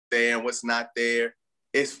there and what's not there.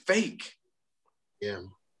 It's fake. Yeah.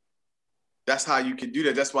 That's how you can do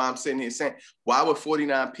that. That's why I'm sitting here saying, why would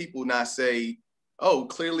 49 people not say, oh,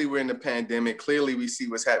 clearly we're in the pandemic. Clearly we see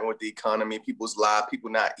what's happening with the economy, people's lives,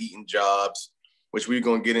 people not eating jobs, which we're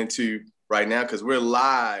going to get into right now because we're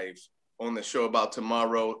live on the show about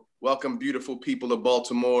tomorrow. Welcome, beautiful people of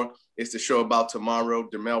Baltimore. It's the show about tomorrow.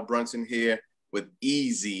 Dermell Brunson here with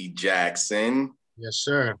Easy Jackson. Yes,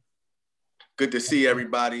 sir. Good to see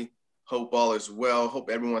everybody. Hope all is well.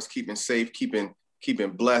 Hope everyone's keeping safe, keeping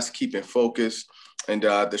blessed, keeping focused. And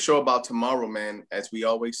the show about tomorrow, man, as we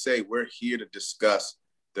always say, we're here to discuss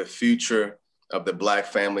the future of the Black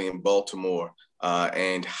family in Baltimore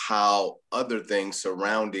and how other things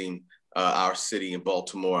surrounding our city in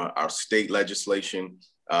Baltimore, our state legislation,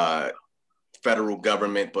 federal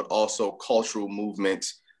government, but also cultural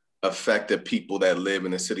movements affect the people that live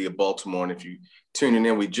in the city of Baltimore. And if you tuning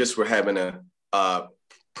in, we just were having a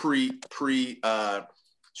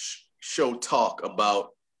show talk about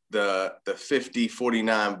the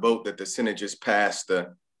 50-49 vote that the Senate just passed,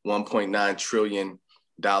 the $1.9 trillion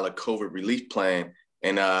COVID relief plan.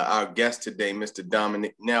 And our guest today,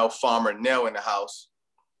 Mr. Nell, Farmer Nell in the house.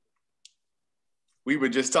 We were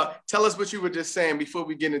just talking. Tell us what you were just saying before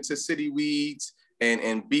we get into city weeds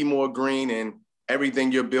and Be More Green and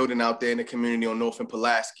everything you're building out there in the community on North and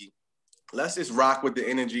Pulaski. Let's just rock with the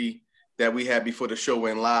energy that we had before the show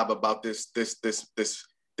went live about this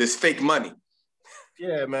fake money.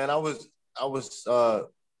 Yeah, man. I was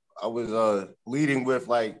leading with,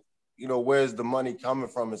 like, you know, where's the money coming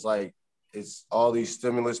from? It's like, it's all these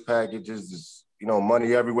stimulus packages, it's, you know,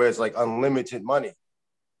 money everywhere. It's like unlimited money.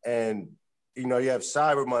 And, you know, you have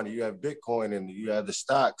cyber money, you have Bitcoin, and you have the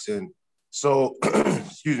stocks. And so,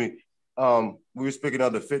 excuse me, we were speaking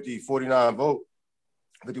of the 51-49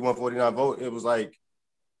 vote. It was like,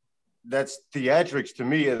 that's theatrics to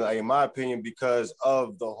me, in my opinion, because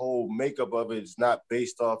of the whole makeup of it. It's not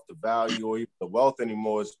based off the value or even the wealth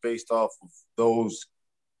anymore. It's based off of those,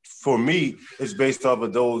 for me, it's based off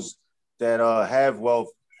of those that have wealth,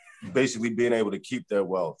 basically being able to keep their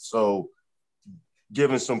wealth. So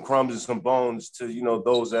giving some crumbs and some bones to, you know,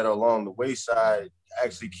 those that are along the wayside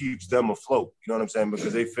actually keeps them afloat. You know what I'm saying?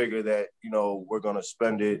 Because they figure that, you know, we're going to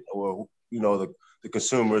spend it, or, you know, the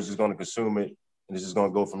consumers is going to consume it, and it's just going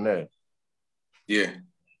to go from there. Yeah.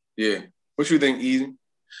 What you think, Easy?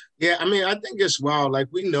 Yeah, I mean, I think it's wild. Like,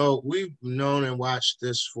 we've known and watched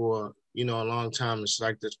this for, you know, a long time. It's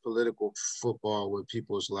like this political football with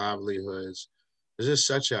people's livelihoods. It's just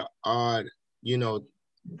such an odd, you know,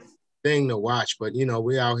 thing to watch. But, you know,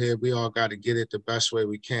 we out here, we all got to get it the best way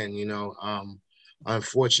we can, you know.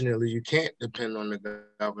 Unfortunately, you can't depend on the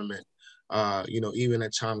government, you know, even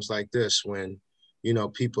at times like this when, you know,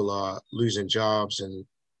 people are losing jobs and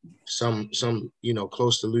some, you know,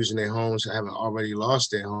 close to losing their homes, haven't already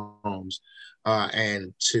lost their homes.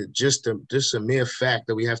 And to just a mere fact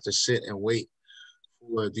that we have to sit and wait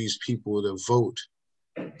for these people to vote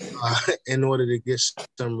in order to get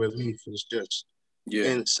some relief is just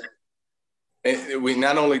insane. And we,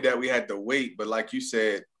 not only that we had to wait, but like you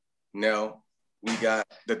said, Nell, we got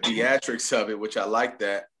the theatrics of it, which I like.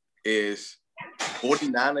 That is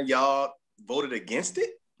 49 of y'all voted against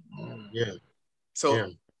it. Yeah.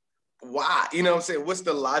 So why? You know what I'm saying? What's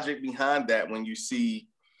the logic behind that when you see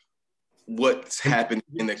what's happened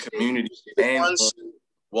in the community and on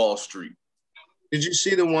Wall Street? Did you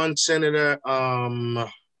see the one senator, I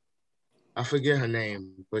forget her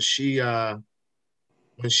name, but she, when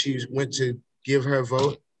she went to give her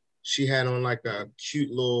vote, she had on like a cute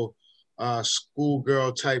little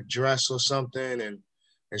schoolgirl type dress or something, and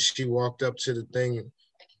she walked up to the thing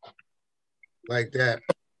like that.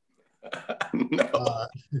 No.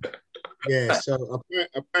 Yeah, so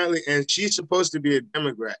apparently, and she's supposed to be a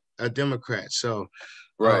Democrat. So,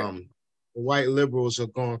 right. The white liberals are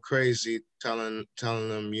going crazy, telling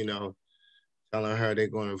them, you know, telling her they're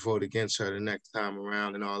going to vote against her the next time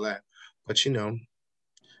around and all that. But, you know,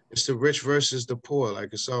 it's the rich versus the poor,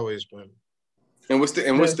 like it's always been. And what's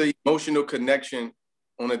the emotional connection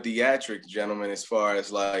on the theatrics, gentlemen, as far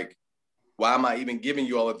as like, why am I even giving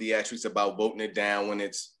you all the theatrics about voting it down when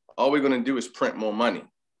it's all we're going to do is print more money?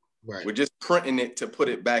 Right. We're just printing it to put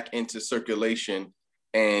it back into circulation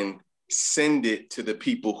and send it to the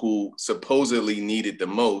people who supposedly need it the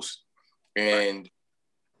most. And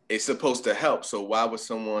it's supposed to help. So why would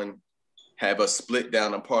someone have us split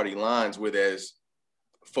down the party lines where there's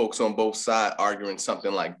folks on both sides arguing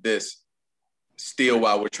something like this still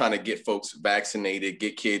while we're trying to get folks vaccinated,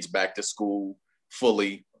 get kids back to school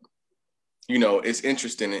fully? You know, it's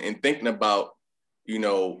interesting in thinking about, you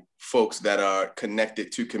know, folks that are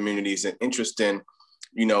connected to communities, and interesting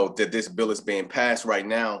that this bill is being passed right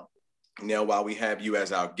now, while we have you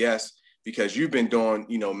as our guest, because you've been doing,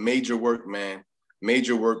 major work, man,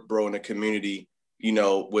 major work, bro, in the community,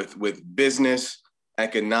 with business,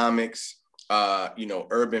 economics,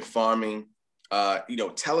 urban farming.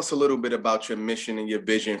 Tell us a little bit about your mission and your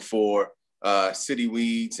vision for City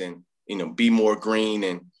Weeds and, Be More Green,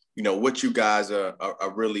 and, what you guys are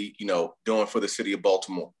really, doing for the city of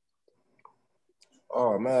Baltimore.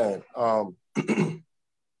 Oh, man.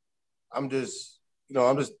 I'm just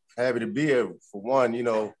happy to be here. For one,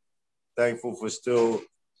 thankful for still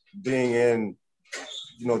being in,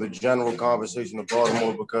 the general conversation of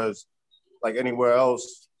Baltimore, because like anywhere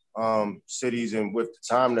else, cities, and with the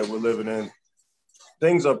time that we're living in,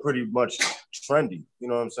 things are pretty much trendy. You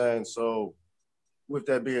know what I'm saying? So with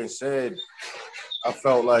that being said, I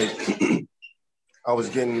felt like I was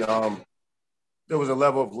getting, there was a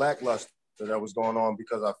level of lackluster that was going on,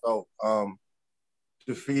 because I felt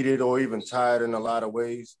defeated or even tired in a lot of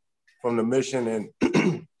ways from the mission. And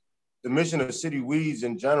the mission of City Weeds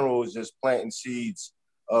in general is just planting seeds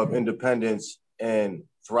of independence and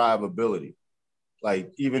thrivability.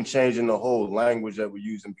 Like even changing the whole language that we're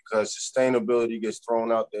using, because sustainability gets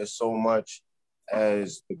thrown out there so much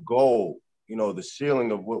as the goal, the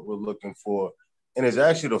ceiling of what we're looking for. And it's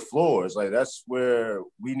actually the floor. It's like, that's where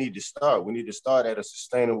we need to start. We need to start at a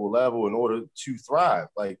sustainable level in order to thrive,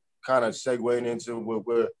 like kind of segueing into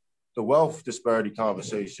where the wealth disparity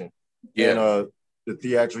conversation. And the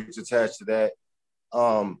theatrics attached to that.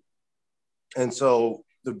 And so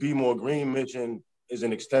the Be More Green mission is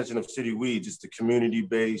an extension of City Weeds. It's the community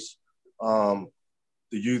base, the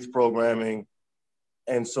youth programming.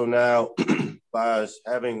 And so now by us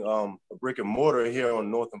having a brick and mortar here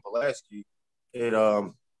on North and Pulaski, it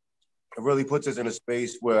really puts us in a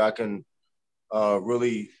space where I can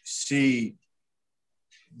really see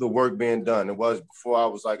the work being done. It was before I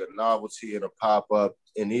was like a novelty and a pop-up.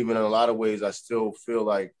 And even in a lot of ways, I still feel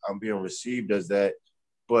like I'm being received as that.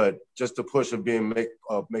 But just the push of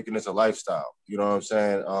making this a lifestyle, you know what I'm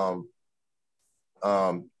saying?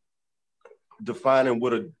 Defining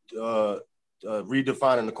what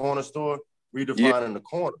redefining the corner store, redefining the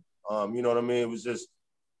corner. You know what I mean? It was just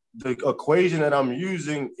the equation that I'm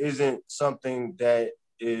using isn't something that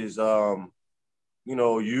is new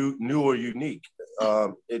or unique.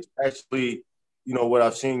 It's actually, what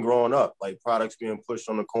I've seen growing up, like products being pushed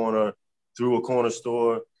on the corner, through a corner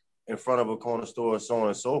store, in front of a corner store, so on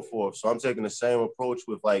and so forth. So I'm taking the same approach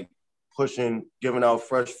with like giving out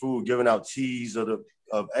fresh food, giving out teas of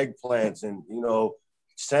eggplants and,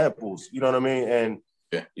 samples, you know what I mean? And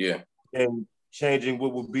and changing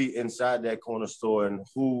what would be inside that corner store and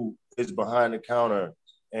who is behind the counter,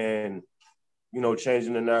 and,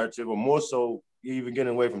 changing the narrative, or more so even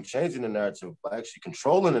getting away from changing the narrative, but actually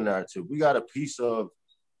controlling the narrative. We got a piece of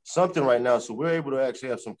something right now, so we're able to actually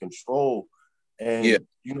have some control and,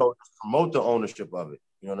 promote the ownership of it.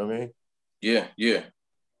 You know what I mean? Yeah,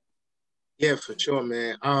 for sure,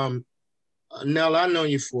 man. Nell, I know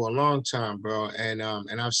you for a long time, bro, and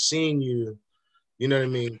I've seen you, you know what I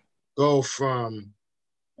mean, go from,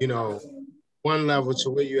 one level to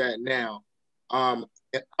where you're at now. I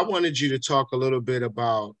wanted you to talk a little bit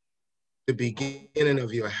about the beginning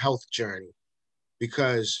of your health journey,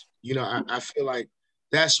 because, I feel like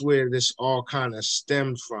that's where this all kind of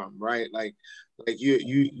stemmed from, right? Like you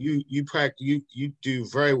do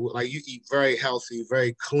very, like, you eat very healthy,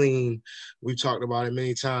 very clean. We've talked about it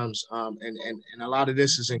many times. And a lot of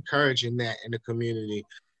this is encouraging that in the community.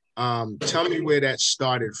 Tell me where that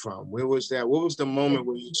started from. Where was that? What was the moment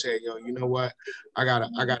where you said, yo, you know what? I gotta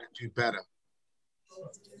do better.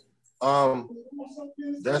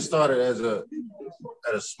 That started at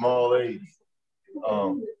a small age.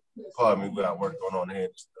 Pardon me, we got work going on here in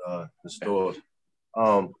the store.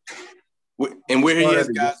 And where he is,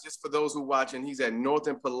 guys, just for those who are watching, he's at North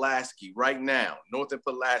and Pulaski right now. North and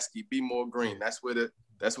Pulaski, Be More Green. That's where the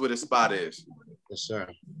spot is. Yes, sir.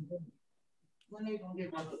 When they gonna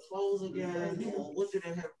get out the clothes again? What do they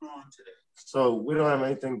have going on today? So we don't have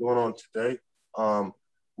anything going on today.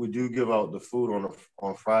 We do give out the food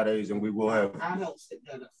on Fridays, and we will have. I help set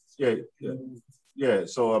that up. Yeah.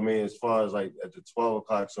 So I mean, as far as like at the 12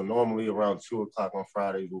 o'clock, so normally around 2 o'clock on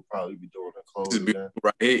Fridays, we'll probably be doing the clothes again.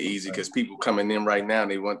 Right here, easy, because people coming in right now.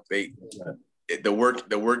 The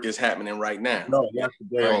work is happening right now. No, that's the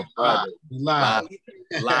day on Friday.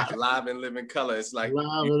 Live and live in color. It's like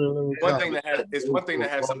one thing to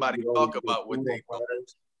have somebody talk about what they do.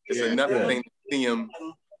 It's another thing to see them.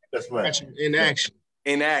 That's right.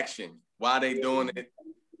 In action. Why they doing it?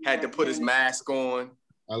 Had to put his mask on.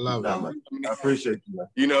 I love it. I appreciate you, man.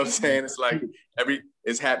 You know what I'm saying? It's like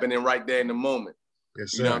it's happening right there in the moment.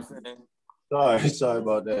 Yes, You know sir. what I'm saying? Sorry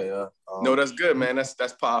about that. No, that's good, man.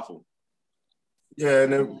 That's powerful. Yeah,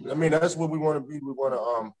 and then, I mean, that's what we want to be. We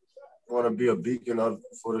want to be a beacon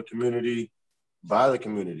for the community, by the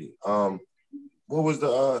community. What was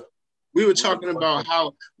the we were talking about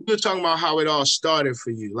how it all started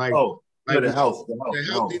for you. Like, the health. The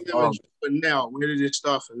healthy living for now. Where did it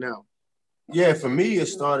start for now? Yeah, for me, it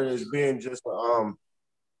started as being just a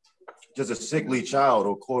sickly child,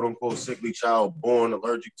 or quote unquote sickly child, born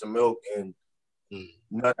allergic to milk and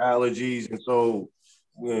nut allergies. And so,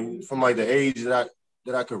 from like the age that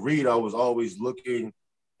I could read, I was always looking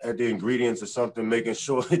at the ingredients of something, making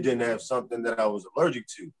sure it didn't have something that I was allergic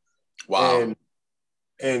to. Wow.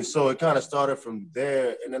 And so it kind of started from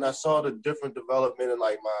there. And then I saw the different development in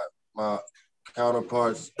like my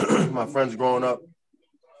counterparts, my friends growing up,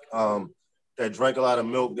 that drank a lot of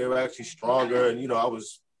milk. They were actually stronger. And, I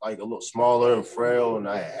was like a little smaller and frail, and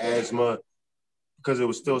I had asthma because it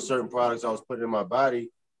was still certain products I was putting in my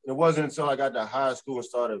body. It wasn't until I got to high school and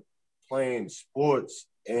started playing sports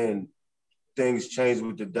and things changed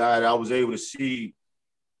with the diet, I was able to see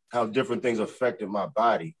how different things affected my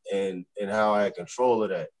body and how I had control of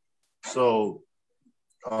that. So,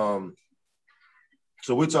 so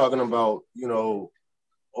we're talking about,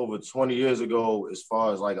 over 20 years ago, as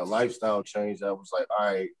far as like a lifestyle change, that was like,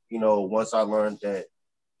 all right, once I learned that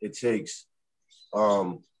it takes,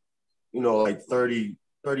 like 30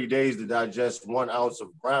 days to digest 1 ounce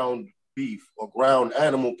of ground beef or ground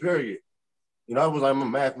animal, period. I was like, I'm a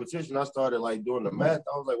mathematician. I started like doing the math.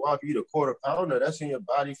 I was like, wow, if you eat a quarter pounder, that's in your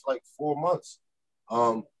body for like 4 months.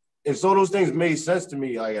 And so those things made sense to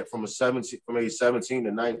me. Like from age 17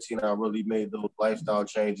 to 19, I really made those lifestyle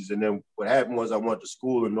changes. And then what happened was I went to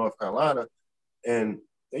school in North Carolina, and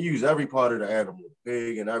they use every part of the animal,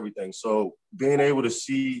 pig and everything. So being able to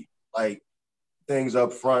see like things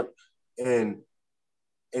up front and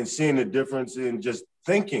seeing the difference in just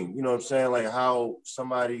thinking, you know what I'm saying? Like how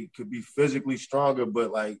somebody could be physically stronger,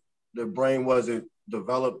 but like their brain wasn't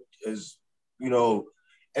developed as, and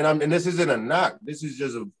this isn't a knock. This is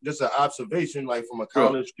just an observation, like from a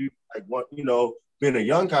college student, like what, being a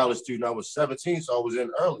young college student, I was 17, so I was in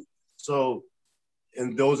early. So,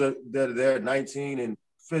 and those they're 19 and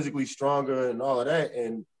physically stronger and all of that.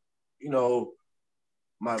 And,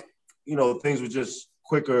 things were just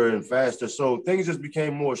quicker and faster. So things just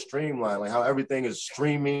became more streamlined, like how everything is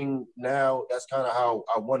streaming now. That's kind of how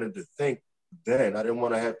I wanted to think then. I didn't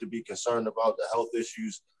want to have to be concerned about the health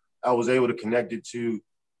issues. I was able to connect it to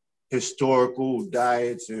historical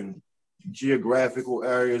diets and geographical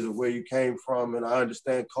areas of where you came from. And I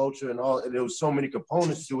understand culture and all. And there was so many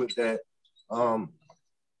components to it that,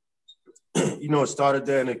 it started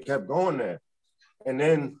there and it kept going there. And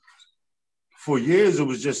then for years, it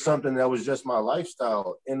was just something that was just my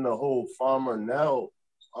lifestyle. In the whole Farmer Nell,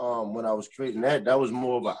 when I was creating that was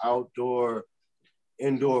more of an outdoor,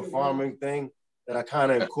 indoor farming thing that I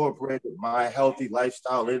kind of incorporated my healthy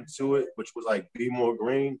lifestyle into it, which was like be more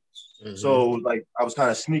green. Mm-hmm. So it was like I was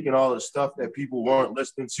kind of sneaking all the stuff that people weren't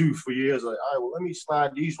listening to for years. Like, all right, well, let me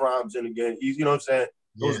slide these rhymes in again. You know what I'm saying?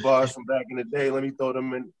 Those bars from back in the day, let me throw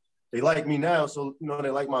them in. They like me now, so they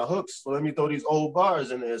like my hooks. So let me throw these old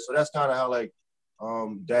bars in there. So that's kind of how like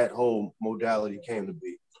that whole modality came to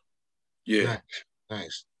be. Yeah.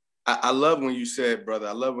 Nice. I love when you said, brother,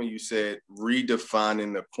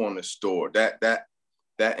 redefining the corner store. That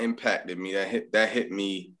impacted me. That hit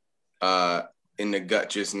me in the gut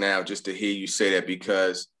just now, just to hear you say that,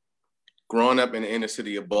 because growing up in the inner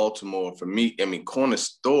city of Baltimore, for me, corner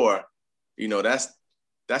store,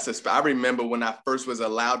 I remember when I first was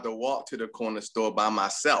allowed to walk to the corner store by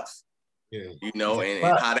myself, and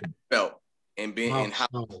how that felt, and how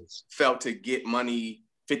it felt to get money,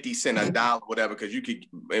 50 cents, $1, whatever, because you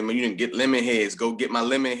didn't get lemon heads, go get my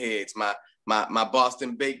lemon heads, my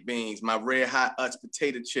Boston baked beans, my Red Hot Utz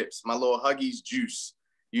potato chips, my little Huggies juice,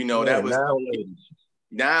 that was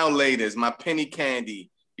now laters, my penny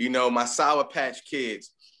candy, my Sour Patch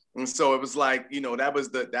Kids. And so it was like,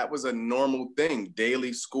 that was a normal thing,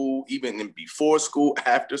 daily school, even before school,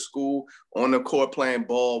 after school, on the court playing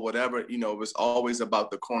ball, whatever, it was always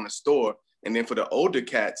about the corner store. And then for the older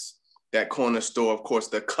cats, that corner store, of course,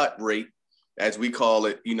 the cut rate, as we call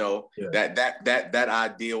it, that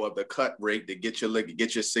ideal of the cut rate to get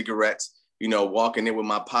your cigarettes, walking in with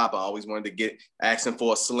my pop. I always wanted to asking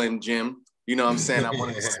for a Slim Jim. You know what I'm saying? I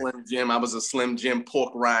wanted a Slim Jim. I was a Slim Jim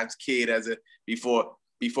pork rinds kid before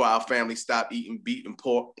our family stopped eating beef and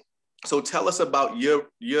pork. So tell us about your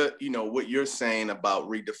what you're saying about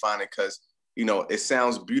redefining, because, it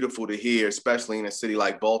sounds beautiful to hear, especially in a city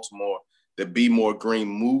like Baltimore. The Be More Green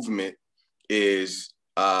movement is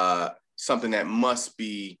something that must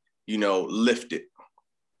be, you know, lifted?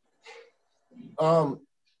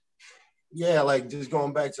 Yeah, like just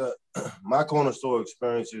going back to my corner store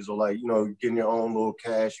experiences, or like, you know, getting your own little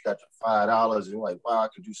cash, you got your $5 and you're like, wow, I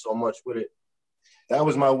could do so much with it. That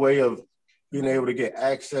was my way of being able to get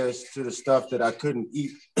access to the stuff that I couldn't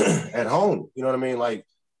eat at home. You know what I mean? Like,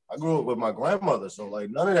 I grew up with my grandmother, so like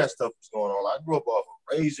none of that stuff was going on. I grew up off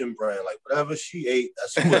of Raisin Bran, like whatever she ate,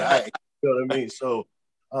 that's what I ate. You know what I mean? So,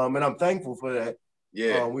 and I'm thankful for that.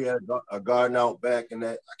 Yeah. We had a garden out back, and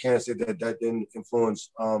that I can't say that didn't influence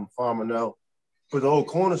Farmer Nell. But the old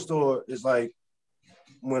corner store is like,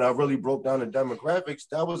 when I really broke down the demographics,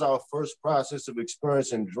 that was our first process of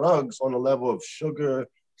experiencing drugs on the level of sugar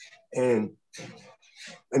and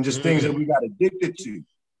just things that we got addicted to.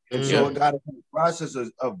 And so it got us in the process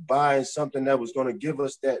of buying something that was going to give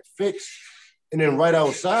us that fix. And then right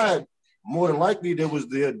outside, more than likely, there was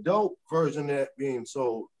the adult version of that being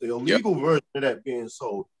sold, the illegal version of that being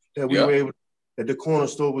sold, that we were able, that the corner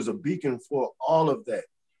store was a beacon for all of that.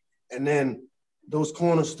 And then those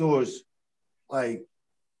corner stores, like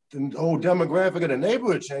the whole demographic of the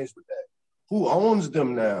neighborhood changed with that. Who owns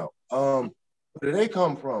them now? Where do they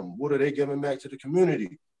come from? What are they giving back to the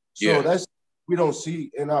community? So that's, we don't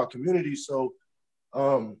see in our community. So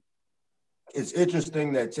it's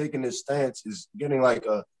interesting that taking this stance is getting like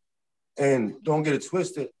a, and don't get it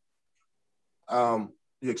twisted, the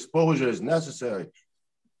exposure is necessary,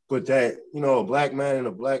 but that, you know, a Black man in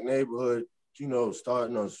a Black neighborhood, you know,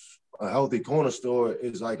 starting a healthy corner store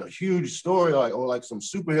is like a huge story, like, or like some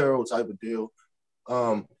superhero type of deal.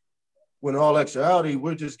 When all actuality,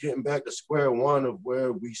 we're just getting back to square one of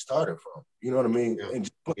where we started from. You know what I mean? And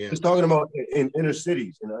just talking about in inner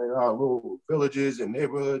cities, you know, in our little villages and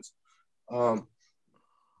neighborhoods.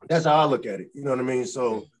 That's how I look at it. You know what I mean?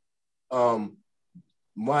 So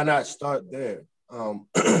why not start there? I'm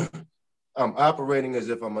operating as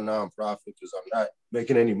if I'm a nonprofit because I'm not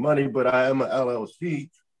making any money, but I am an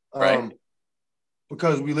LLC.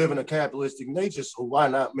 Because we live in a capitalistic nature, so why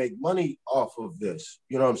not make money off of this?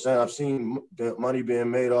 You know what I'm saying? I've seen the money being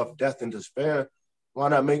made off death and despair. Why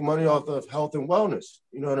not make money off of health and wellness?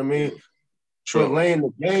 You know what I mean? True. But laying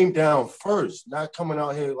the game down first, not coming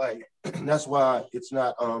out here like, that's why it's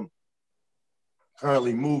not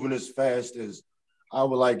currently moving as fast as I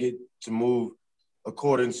would like it to move,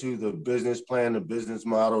 according to the business plan, the business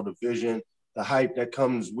model, the vision, the hype that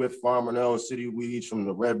comes with Farmer Nell and City Weeds, from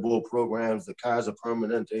the Red Bull programs, the Kaiser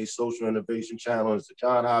Permanente social innovation channels, the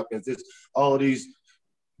John Hopkins, all of these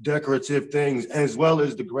decorative things, as well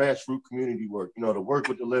as the grassroots community work, you know, the work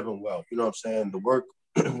with the living well, you know what I'm saying? The work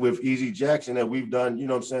with Easy Jackson that we've done, you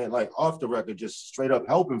know what I'm saying? Like off the record, just straight up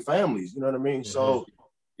helping families, you know what I mean? So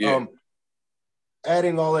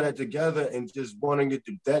adding all of that together and just wanting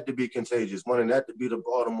that to be contagious, wanting that to be the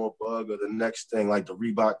Baltimore bug or the next thing, like the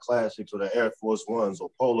Reebok Classics or the Air Force Ones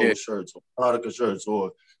or polo shirts or Nautica shirts,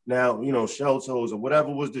 or now, you know, shell toes or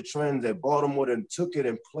whatever was the trend that Baltimore then took it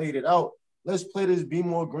and played it out. Let's play this Be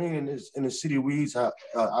More Green in the City Weeds out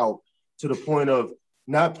to the point of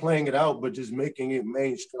not playing it out, but just making it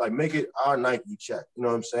mainstream, like make it our Nike check, you know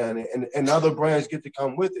what I'm saying? And other brands get to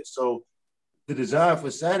come with it. So the design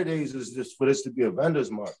for Saturdays is just for this to be a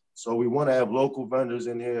vendor's market. So we want to have local vendors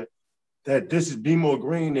in here. That this is Be More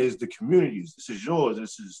Green is the communities. This is yours.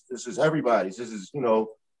 This is everybody's. This is, you know,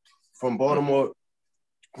 from Baltimore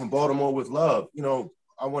with love. You know,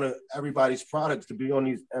 I want everybody's products to be on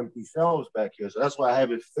these empty shelves back here. So that's why I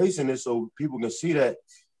have it facing this, so people can see that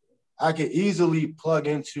I can easily plug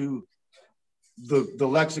into the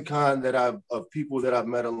lexicon that of people that I've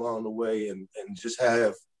met along the way and just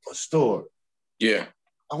have a store. Yeah.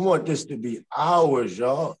 I want this to be ours,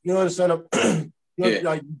 y'all. You understand?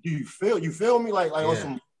 Like, do you feel me? Like on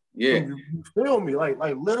some, you feel me? Like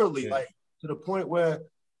literally, like to the point where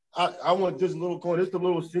I want this little corner, this the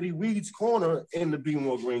little City Weeds corner in the Be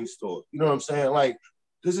More Green store. You know what I'm saying? Like,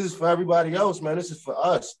 this is for everybody else, man. This is for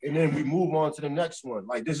us. And then we move on to the next one.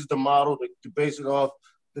 Like, this is the model to base it off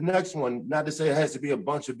the next one. Not to say it has to be a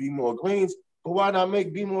bunch of Be More Greens, but why not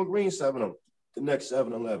make Be More Green 7 of them, the next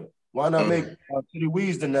 7-Eleven? Why not make City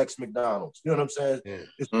Weeds the next McDonald's? You know what I'm saying?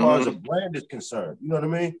 As far as a brand is concerned, you know what I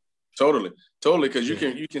mean? Totally. Because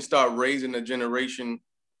you can start raising a generation.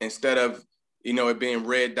 Instead of, you know, it being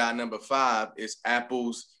red dot number 5, it's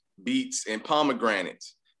apples, beets, and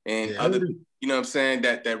pomegranates and other, you know what I'm saying,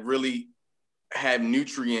 that really have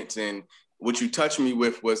nutrients. And what you touched me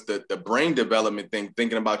with was the brain development thing,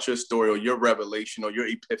 thinking about your story or your revelation or your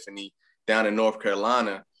epiphany down in North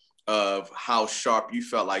Carolina, of how sharp you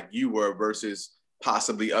felt like you were versus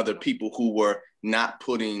possibly other people who were not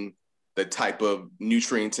putting the type of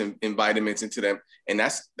nutrients and vitamins into them. And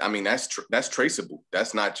that's traceable.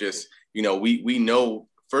 That's not just, we know,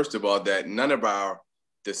 first of all, that none of our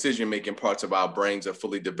decision-making parts of our brains are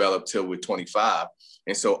fully developed till we're 25.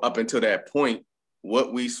 And so up until that point,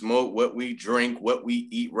 what we smoke, what we drink, what we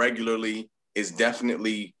eat regularly is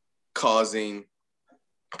definitely causing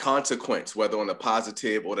consequence, whether on the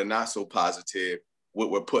positive or the not so positive,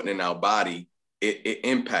 what we're putting in our body, it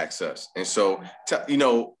impacts us. And so,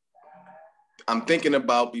 I'm thinking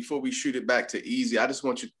about, before we shoot it back to Easy, I just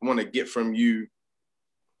want to get from you,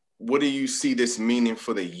 what do you see this meaning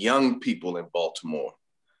for the young people in Baltimore?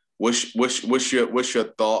 What's your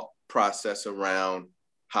thought process around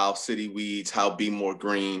how City Weeds, how Be More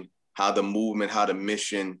Green, how the movement, how the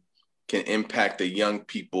mission can impact the young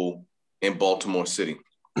people in Baltimore City?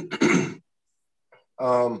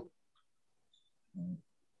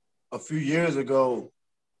 A few years ago,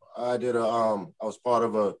 I was part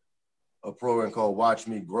of a program called Watch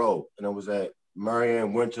Me Grow, and it was at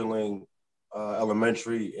Marianne Winterling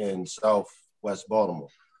Elementary in Southwest Baltimore.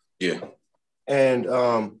 Yeah. And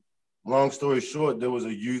long story short, there was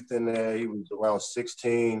a youth in there. He was around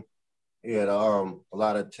 16. He had a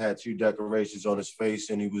lot of tattoo decorations on his face,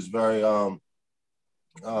 and he was very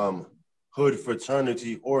hood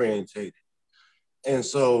fraternity orientated. And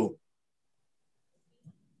so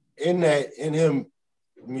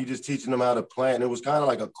me just teaching him how to plant, it was kind of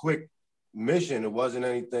like a quick mission. It wasn't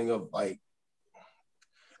anything that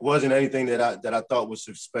I thought was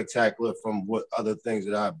spectacular from what other things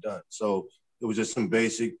that I've done. So it was just some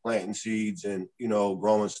basic planting seeds and,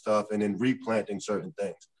 growing stuff and then replanting certain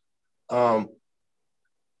things. I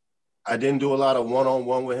didn't do a lot of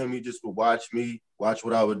one-on-one with him. He just would watch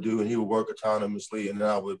what I would do, and he would work autonomously, and then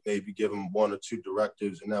I would maybe give him 1 or 2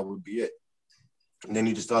 directives, and that would be it. And then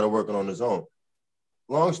he just started working on his own.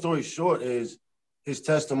 Long story short is, his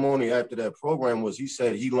testimony after that program was, he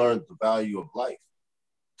said he learned the value of life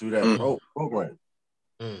through that program.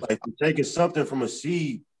 Like, taking something from a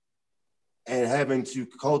seed and having to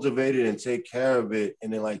cultivate it and take care of it,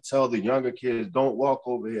 and then like tell the younger kids, don't walk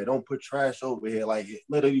over here, don't put trash over here. Like, it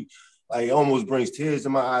literally, like, almost brings tears to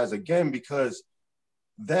my eyes again, because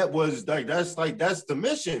that's the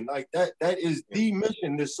mission. Like, that is the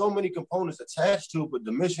mission. There's so many components attached to it, but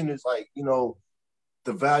the mission is like,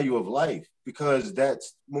 the value of life, because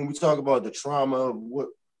that's when we talk about the trauma of what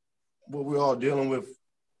we're all dealing with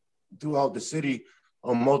throughout the city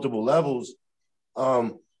on multiple levels.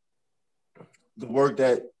 The work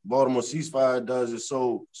that Baltimore Ceasefire does is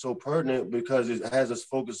so pertinent, because it has us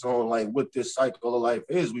focus on like what this cycle of life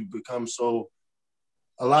is.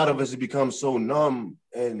 A lot of us have become so numb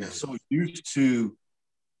and so used to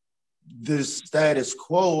this status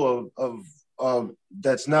quo of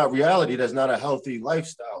that's not reality. That's not a healthy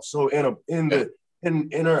lifestyle. So in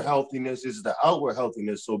inner healthiness is the outward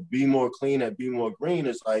healthiness. So Be More Clean at Be More Green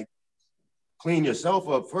is like, clean yourself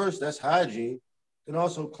up first. That's hygiene. And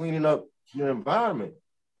also cleaning up your environment.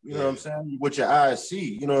 You know what I'm saying? What your eyes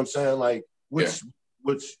see. You know what I'm saying? Like, which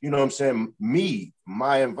you know what I'm saying?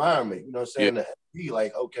 My environment. You know what I'm saying? The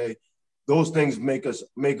like, okay, those things make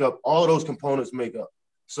up, all those components make up.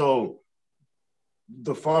 So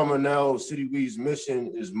the Farmer Nell City Weeds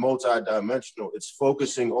mission is multi-dimensional. It's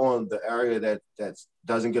focusing on the area that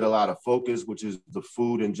doesn't get a lot of focus, which is the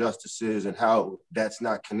food injustices and how that's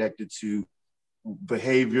not connected to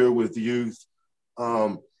behavior with youth,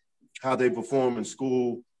 how they perform in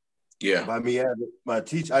school. Yeah. By me, I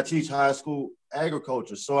teach high school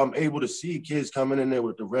agriculture, so I'm able to see kids coming in there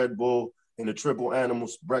with the Red Bull and the triple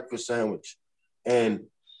animals breakfast sandwich, and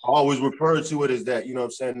I always refer to it as that. You know what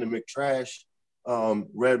I'm saying? The McTrash.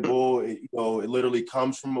 Red Bull, it literally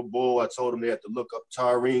comes from a bull. I told them they had to look up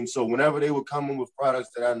taurine. So whenever they would come in with products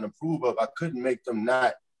that I didn't approve of, I couldn't make them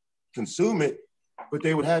not consume it, but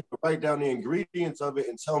they would have to write down the ingredients of it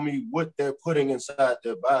and tell me what they're putting inside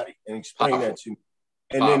their body and explain that to me.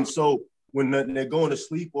 And then so when they're going to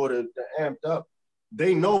sleep or they're amped up,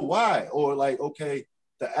 they know why. Or like, okay,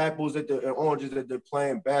 the apples and oranges that they're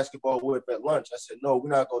playing basketball with at lunch. I said, no, we're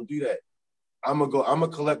not going to do that. I'm gonna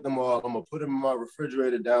collect them all. I'm gonna put them in my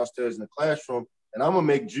refrigerator downstairs in the classroom, and I'm gonna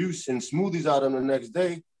make juice and smoothies out of them the next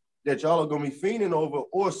day that y'all are gonna be fiending over.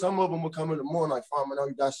 Or some of them will come in the morning like, Farmer, now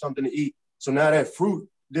you got something to eat. So now that fruit,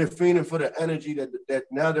 they're fiending for the energy that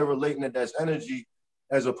now they're relating that that's energy,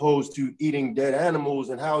 as opposed to eating dead animals.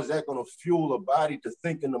 And how is that gonna fuel a body to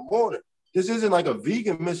think in the morning? This isn't like a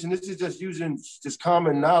vegan mission. This is just using just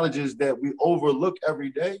common knowledges that we overlook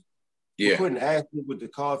every day. Yeah. We're putting acid with the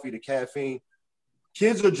coffee, the caffeine.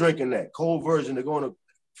 Kids are drinking that cold version. They're going to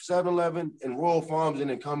 7-Eleven and Royal Farms and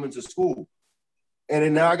then coming to school. And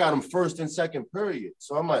then now I got them first and second period.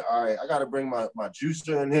 So I'm like, all right, I got to bring my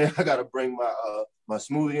juicer in here. I got to bring my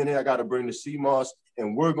smoothie in here. I got to bring the sea moss,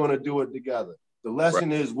 and we're going to do it together. The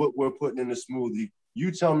lesson is what we're putting in the smoothie.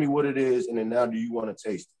 You tell me what it is, and then now do you want to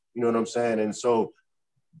taste it? You know what I'm saying? And so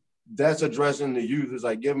that's addressing the youth, is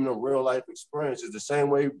like giving them real life experiences. The same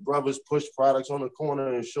way brothers push products on the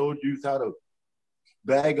corner and showed youth how to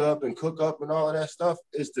bag up and cook up and all of that stuff.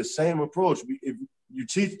 It's the same approach. If you're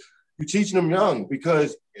teaching them young,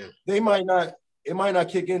 because it might not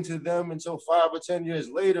kick into them until 5 or 10 years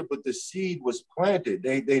later, but the seed was planted.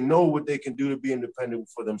 They know what they can do to be independent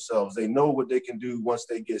for themselves. They know what they can do once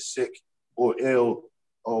they get sick or ill.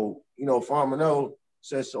 Oh, you know, Farmer Nell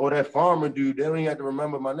says, oh, that farmer dude, they don't even have to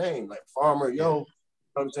remember my name. Like, Farmer, yo, you know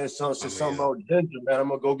what I'm saying? Something about ginger, man. I'm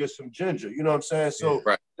gonna go get some ginger. You know what I'm saying? So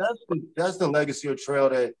that's the legacy of trail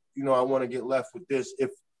that, you know, I want to get left with this. If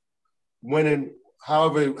winning,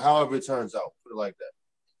 however it turns out, put it like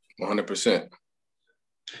that. 100%.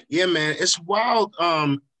 Yeah, man, it's wild.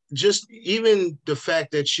 Just even the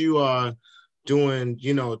fact that you are doing,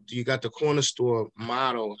 you know, you got the corner store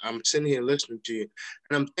model. I'm sitting here listening to you,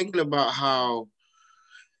 and I'm thinking about how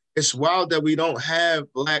it's wild that we don't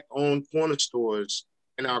have Black-owned corner stores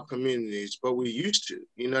in our communities, but we used to.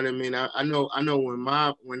 You know what I mean? I know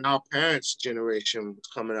when our parents' generation was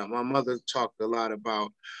coming up, my mother talked a lot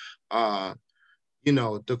about you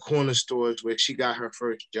know, the corner stores where she got her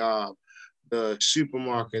first job, the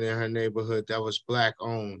supermarket in her neighborhood that was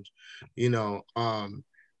Black-owned, you know,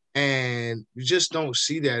 and you just don't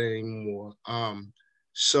see that anymore.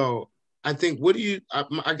 So I think,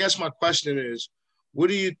 I guess my question is, what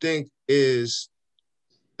do you think is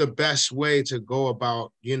the best way to go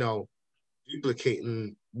about, you know,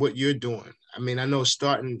 duplicating what you're doing? I mean, I know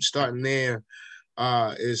starting there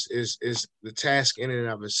is the task in and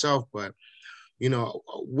of itself, but you know,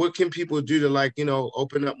 what can people do to, like, you know,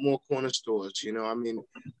 open up more corner stores? You know, I mean,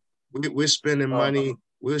 we're spending money.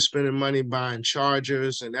 We're spending money buying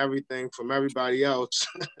chargers and everything from everybody else.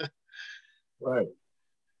 Right.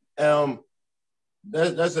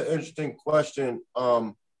 That's an interesting question.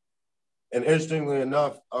 And interestingly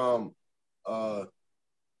enough, brother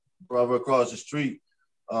across the street,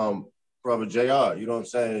 brother JR, you know what I'm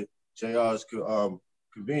saying? JR's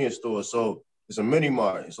convenience store. So it's a mini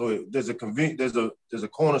mart. So there's a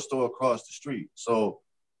corner store across the street. So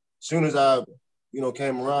as soon as I, you know,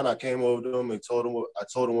 came around, I came over to them and told them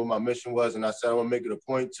what my mission was, and I said I want to make it a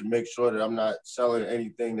point to make sure that I'm not selling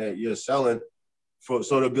anything that you're selling, so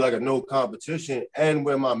there'll be like a no competition, and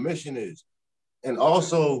where my mission is. And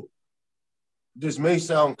also, this may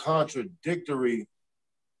sound contradictory,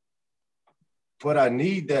 but I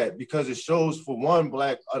need that because it shows, for one,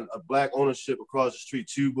 a Black ownership across the street,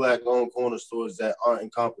 2 Black-owned corner stores that aren't in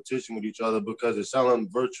competition with each other because they're selling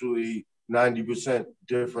virtually 90%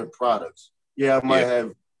 different products. Yeah, I might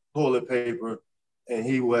have toilet paper, and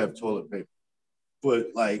he will have toilet paper. But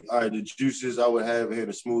like, all right, the juices I would have here,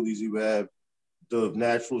 the smoothies he would have, the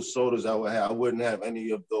natural sodas I would have, I wouldn't have any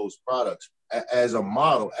of those products as a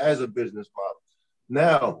model, as a business model.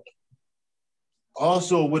 Now,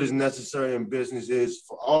 also, what is necessary in business is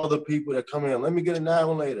for all the people that come in, let me get a now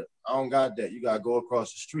and later. I don't got that. You got to go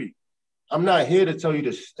across the street. I'm not here to tell you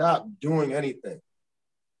to stop doing anything.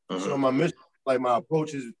 So my mission, like my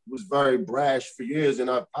approach was very brash for years, and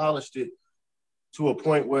I polished it to a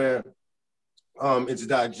point where it's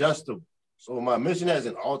digestible. So my mission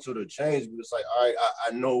hasn't altered or changed, but it's like, all right,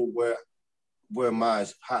 I know where my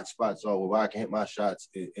hot spots are, where I can hit my shots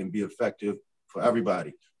and be effective for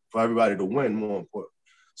everybody to win, more important.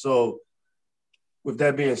 So with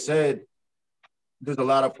that being said, there's a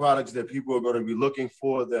lot of products that people are going to be looking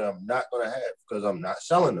for that I'm not going to have because I'm not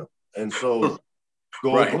selling them. And so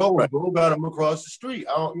go got them across the street.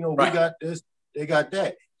 I don't, you know, we got this, they got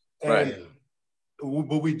that. And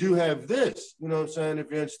but we do have this, you know what I'm saying?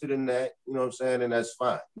 If you're interested in that, you know what I'm saying? And that's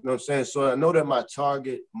fine. You know what I'm saying? So I know that my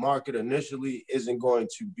target market initially isn't going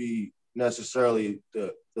to be necessarily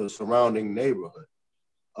the surrounding neighborhood.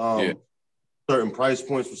 Certain price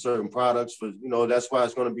points for certain products, for, you know, that's why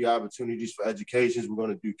it's going to be opportunities for educations. We're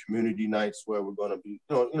going to do community nights where we're going to be,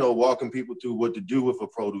 you know, walking people through what to do with a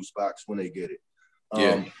produce box when they get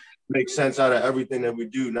it. Make sense out of everything that we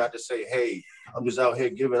do, not to say, hey, I'm just out here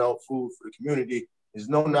giving out food for the community. There's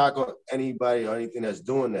no knock on anybody or anything that's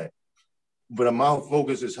doing that. But my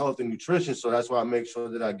focus is health and nutrition, so that's why I make sure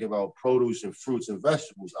that I give out produce and fruits and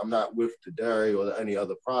vegetables. I'm not with the dairy or any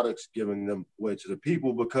other products, giving them away to the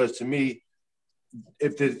people, because to me,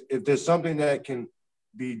 if there's something that can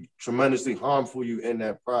be tremendously harmful for you in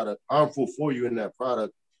that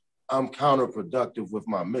product, I'm counterproductive with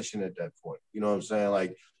my mission at that point. You know what I'm saying?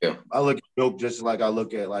 Like, Yeah. I look at milk just like I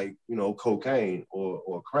look at, like, you know, cocaine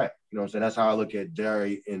or crack. You know what I'm saying? That's how I look at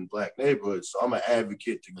dairy in Black neighborhoods. So I'm an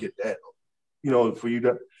advocate to get that, you know, for you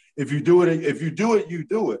to, if you do it, you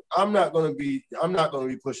do it. I'm not gonna be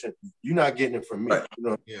pushing. You're not getting it from me. Right. You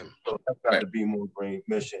know. Yeah. So that's got to be more green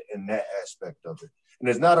mission in that aspect of it. And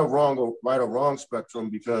it's not a right or wrong spectrum,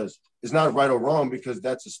 because it's not right or wrong because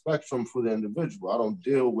that's a spectrum for the individual. I don't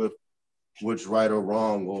deal with what's right or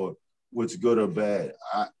wrong or what's good or bad.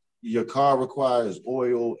 Your car requires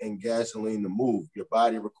oil and gasoline to move. Your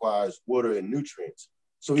body requires water and nutrients.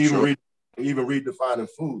 So even redefining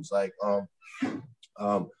foods, like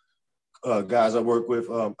guys I work with,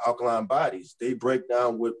 alkaline bodies, they break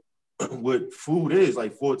down what food is,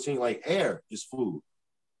 like 14, like air is food,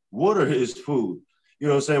 water is food. You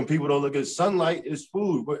know what I'm saying? People don't look at sunlight is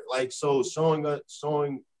food, but like, so showing the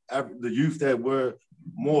youth that we're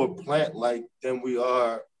more plant-like than we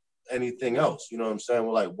are anything else. You know what I'm saying?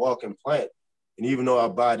 We're like walking plant. And even though our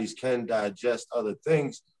bodies can digest other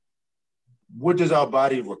things, what does our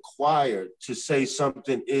body require to say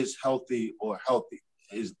something is healthy or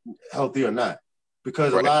not?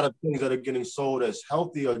 Because a lot of things that are getting sold as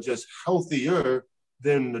healthy are just healthier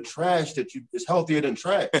than the trash it's healthier than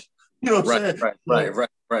trash. You know what I'm saying?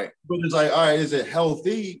 Right. But it's like, all right, is it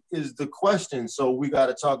healthy is the question. So we got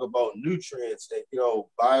to talk about nutrients and, you know,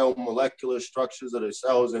 biomolecular structures of the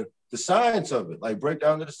cells and the science of it, like break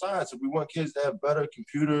down to the science. If we want kids to have better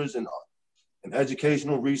computers and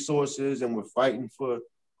educational resources, and we're fighting for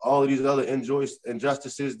all of these other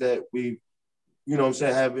injustices that we, you know what I'm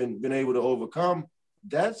saying, haven't been able to overcome,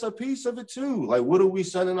 that's a piece of it too. Like, what are we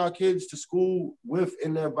sending our kids to school with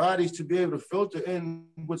in their bodies to be able to filter in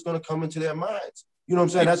what's going to come into their minds? You know what I'm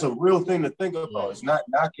saying? That's a real thing to think about. It's not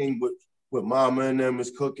knocking what mama and them is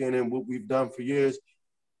cooking and what we've done for years.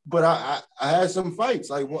 But I had some fights.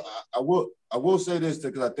 Like, I will say this,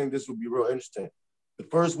 because I think this would be real interesting. The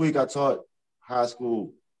first week I taught high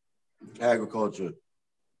school agriculture,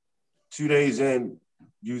 2 days in,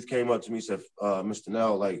 youth came up to me and said, Mr.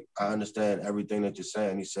 Nell, like, I understand everything that you're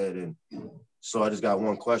saying. He said, and so I just got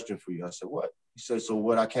one question for you. I said, what? He said, so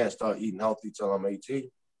what, I can't start eating healthy till I'm 18?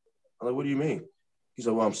 I'm like, what do you mean? He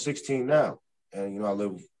said, well, I'm 16 now. And, you know,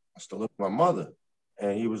 I still live with my mother.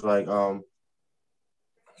 And he was like, I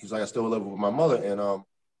still live with my mother.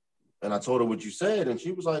 And I told her what you said. And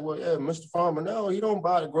she was like, well, yeah, Mr. Farmer Nell, he don't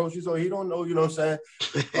buy the groceries, or he don't know, you know what I'm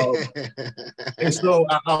saying? And so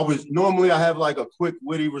I have like a quick,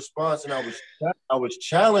 witty response, and I was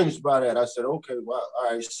challenged by that. I said, okay, well,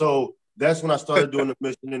 all right. So that's when I started doing the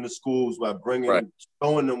mission in the schools by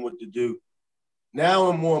showing them what to do. Now,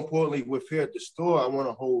 and more importantly, with here at the store, I want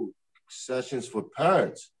to hold sessions for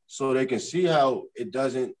parents so they can see how it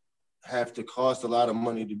doesn't have to cost a lot of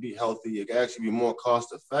money to be healthy. It can actually be more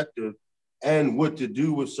cost effective, and what to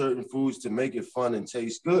do with certain foods to make it fun and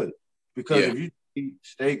taste good. Because if you eat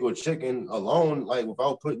steak or chicken alone, like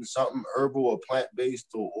without putting something herbal or plant-based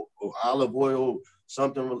or olive oil,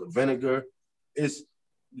 something with vinegar, it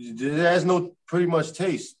has no pretty much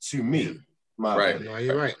taste to me. No,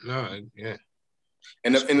 you're right. No, yeah.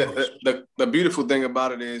 And the beautiful thing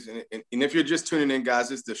about it is, and if you're just tuning in, guys,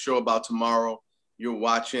 it's the show about tomorrow. You're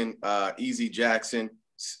watching Easy Jackson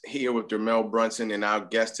here with Dermell Brunson, and our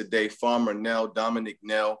guest today, Farmer Nell, Dominic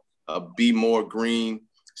Nell, Be More Green,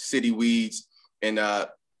 City Weeds. And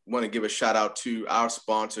want to give a shout out to our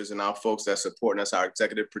sponsors and our folks that supporting us, our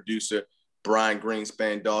executive producer, Brian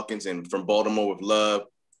Greenspan Dawkins, and from Baltimore with Love,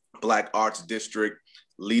 Black Arts District,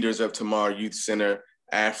 Leaders of Tomorrow Youth Center,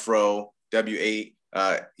 Afro, EAA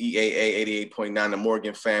 88.9, the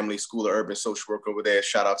Morgan Family School of Urban Social Work over there.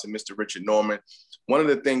 Shout out to Mr. Richard Norman. One of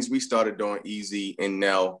the things we started doing, Easy and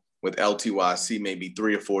Nell, with LTYC maybe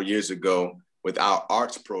 3 or 4 years ago with our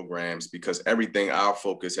arts programs, because everything, our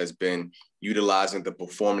focus has been utilizing the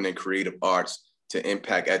performing and creative arts to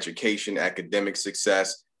impact education, academic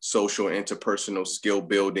success, social and interpersonal skill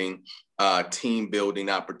building, team building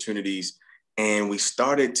opportunities. And we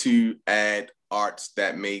started to add arts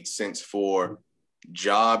that made sense for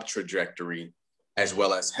job trajectory as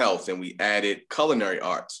well as health. And we added culinary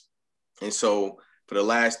arts. And so for the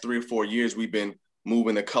last 3 or 4 years, we've been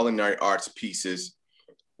moving the culinary arts pieces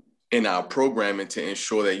in our programming to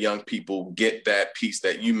ensure that young people get that piece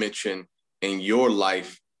that you mentioned in your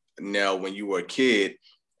life, Nell, when you were a kid,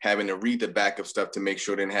 having to read the back of stuff to make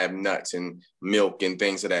sure they didn't have nuts and milk and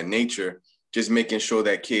things of that nature, just making sure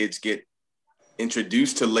that kids get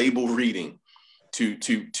introduced to label reading,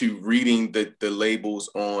 to reading the labels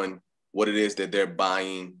on what it is that they're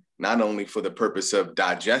buying, not only for the purpose of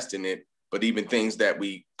digesting it, but even things that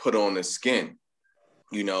we put on the skin.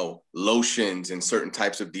 lotions and certain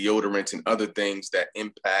types of deodorants and other things that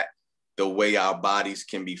impact the way our bodies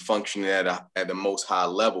can be functioning at the most high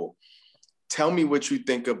level. Tell me what you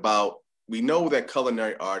think about, we know that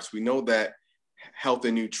culinary arts, we know that health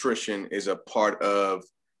and nutrition is a part of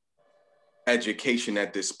education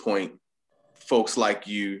at this point. Folks like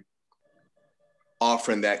you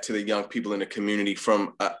offering that to the young people in the community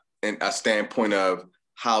from a standpoint of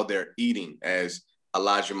how they're eating, as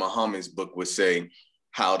Elijah Muhammad's book would say,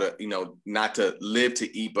 how to, not to live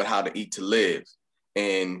to eat, but how to eat to live.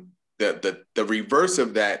 And the reverse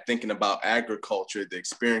of that, thinking about agriculture, the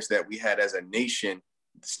experience that we had as a nation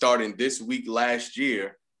starting this week last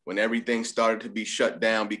year, when everything started to be shut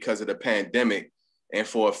down because of the pandemic. And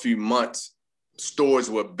for a few months, stores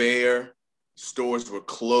were bare, stores were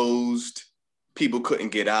closed, people couldn't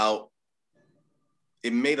get out.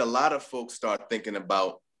 It made a lot of folks start thinking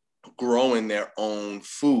about growing their own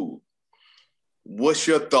food. What's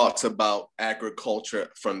your thoughts about agriculture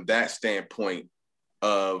from that standpoint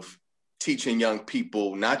of teaching young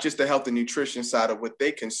people, not just the health and nutrition side of what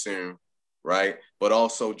they consume, right? But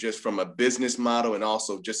also just from a business model and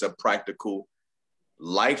also just a practical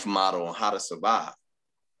life model on how to survive?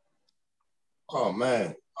 Oh,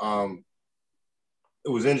 man. It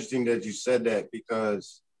was interesting that you said that,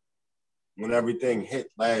 because when everything hit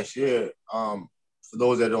last year, for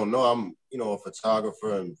those that don't know, I'm, a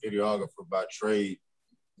photographer and videographer by trade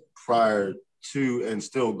prior to and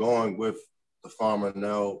still going with the Farmer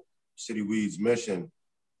Nell City Weeds mission.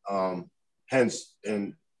 Hence,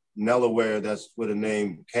 in Delaware, that's where the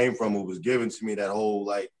name came from. It was given to me, that whole,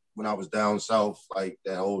 when I was down south,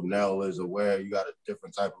 that whole Nell is aware, you got a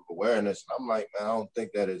different type of awareness. And I'm like, man, I don't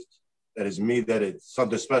think that is me, that it's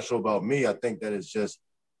something special about me. I think that it's just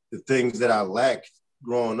the things that I lacked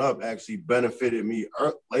growing up actually benefited me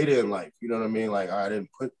later in life. You know what I mean? I didn't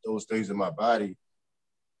put those things in my body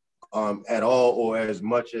at all, or as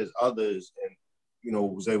much as others, and,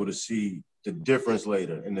 was able to see the difference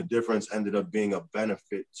later. And the difference ended up being a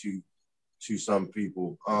benefit to some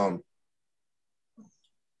people.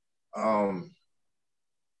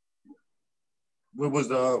 What was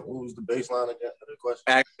the baseline again of the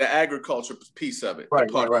question? The agriculture piece of it. Right.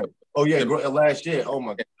 Oh yeah, last year. Oh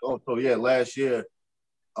my God. Oh, so yeah, last year.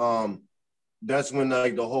 That's when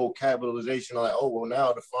the whole capitalization, now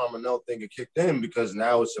the Farmer Nell thing had kicked in, because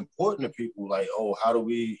now it's important to people. How do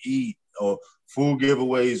we eat? Or food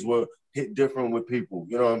giveaways were hit different with people.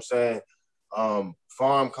 You know what I'm saying?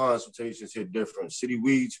 Farm consultations hit different. City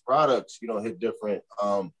Weeds products, hit different.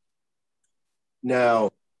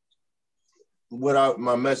 Now,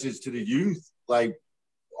 my message to the youth,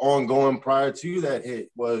 ongoing prior to that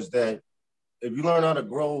hit, was that if you learn how to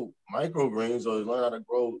grow microgreens, or learn how to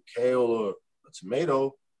grow kale or a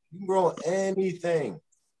tomato, you can grow anything.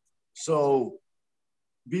 So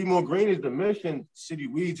Be More Green is the mission. City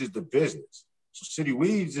Weeds is the business. So City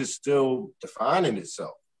Weeds is still defining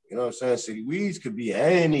itself. You know what I'm saying? City Weeds could be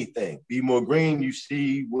anything. Be More Green, you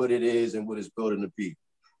see what it is and what it's building to be.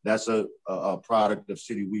 That's a product of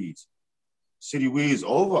City Weeds. City Weeds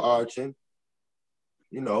overarching,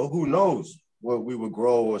 who knows what we would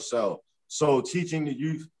grow or sell. So teaching the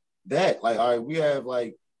youth that, all right, we have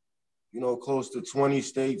close to 20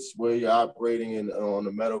 states where you're operating on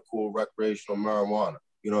the medical recreational marijuana.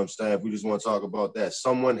 You know what I'm saying? If we just want to talk about that,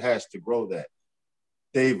 someone has to grow that.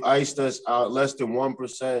 They've iced us out. Less than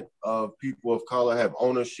 1% of people of color have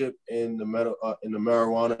ownership in the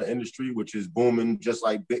marijuana industry, which is booming just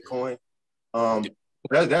like Bitcoin.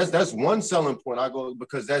 That's one selling point.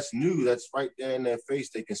 Because that's new. That's right there in their face.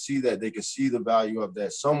 They can see that. They can see the value of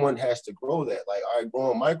that. Someone has to grow that. All right,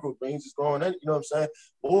 growing microgreens is growing that. You know what I'm saying?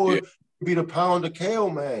 Or you could be the pound of kale,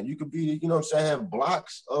 man. You could be, have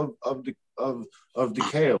blocks of the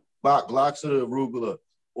kale, blocks of the arugula,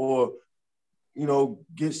 or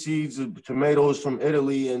get seeds of tomatoes from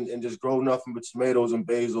Italy and just grow nothing but tomatoes and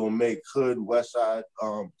basil and make hood West Side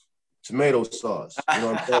tomato sauce. You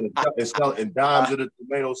know what I'm saying? And selling dimes of the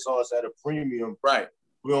tomato sauce at a premium. Right.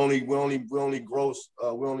 We only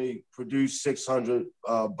produce 600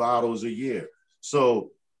 bottles a year.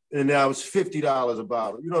 So, and now it's $50 a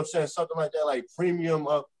bottle. You know what I'm saying? Something like that, premium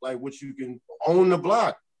up, what you can own the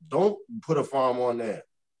block. Don't put a farm on there.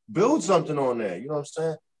 Build something on there. You know what I'm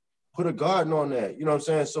saying? Put a garden on there. You know what I'm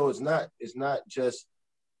saying? So it's not just,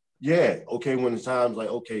 okay, when the times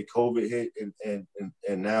COVID hit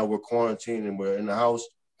and now we're quarantined and we're in the house,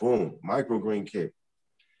 boom, microgreen kit.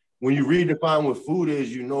 When you redefine what food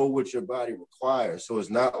is, you know what your body requires. So it's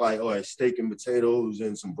not steak and potatoes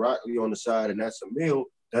and some broccoli on the side and that's a meal.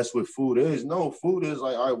 That's what food is. No, food is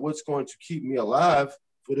all right, what's going to keep me alive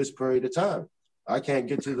for this period of time? I can't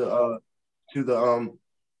get to to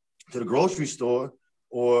the grocery store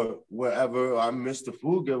or wherever I missed the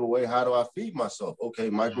food giveaway. How do I feed myself? Okay,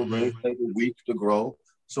 microgreens take a week to grow.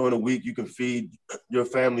 So in a week, you can feed your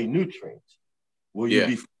family nutrients. Will you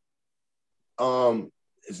be,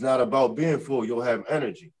 it's not about being full. You'll have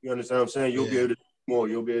energy. You understand what I'm saying? You'll be able to do more.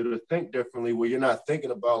 You'll be able to think differently where you're not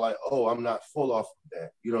thinking about like, oh, I'm not full off of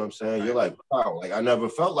that. You know what I'm saying? You're like, wow, like I never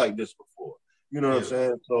felt like this before. You know what I'm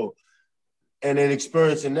saying? So, and then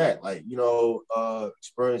experiencing that, like, you know,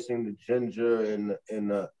 experiencing the ginger and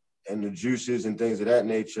the juices and things of that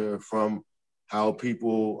nature from how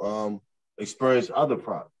people experience other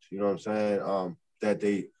products, you know what I'm saying,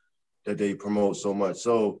 that they promote so much.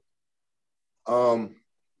 So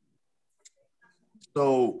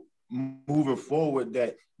so moving forward,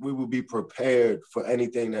 that we will be prepared for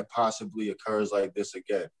anything that possibly occurs like this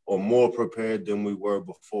again, or more prepared than we were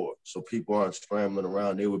before. So people aren't scrambling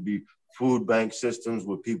around. There would be food bank systems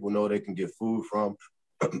where people know they can get food from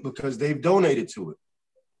because they've donated to it.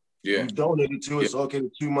 Yeah. You've donated to it. So okay,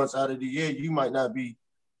 2 months out of the year, you might not be,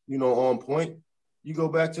 you know, on point. You go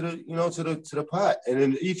back to the, you know, to the pot. And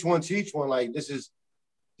then each one, like this is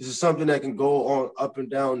something that can go on up and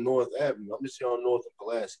down North Avenue. I'm just here on North of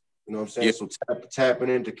Pulaski. You know what I'm saying? So tapping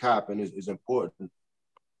into Coppin is important.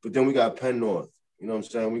 But then we got Penn North. You know what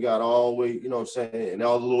I'm saying? We got all the way, you know what I'm saying, and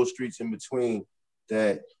all the little streets in between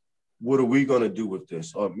that, what are we going to do with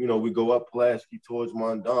this? You know, we go up Pulaski towards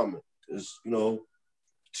Mondawmin. There's, you know,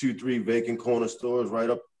 2-3 vacant corner stores right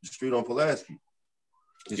up the street on Pulaski.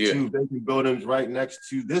 There's 2 vacant buildings right next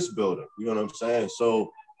to this building. You know what I'm saying?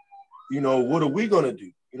 So, you know, what are we going to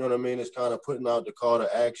do? You know what I mean? It's kind of putting out the call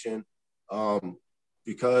to action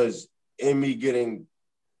because in me getting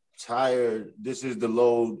tired, this is the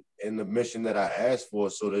load and the mission that I asked for.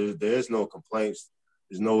 So there's no complaints.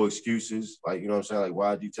 There's no excuses. Like, you know what I'm saying?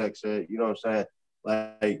 Like YG Tech said, you know what I'm saying?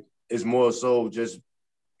 Like, it's more so just,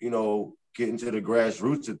 you know, getting to the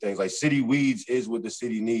grassroots of things. Like city weeds is what the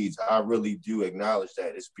city needs. I really do acknowledge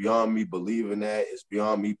that. It's beyond me believing that. It's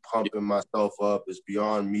beyond me pumping myself up. It's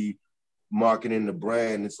beyond me marketing the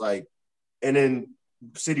brand. It's like, and then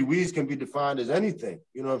city weeds can be defined as anything.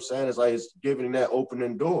 You know what I'm saying? It's like, it's giving that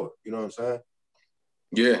opening door. You know what I'm saying?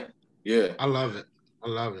 Yeah, yeah. I love it. I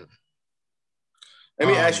love it. Let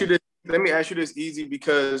me ask you this, Easy,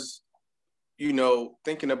 because, you know,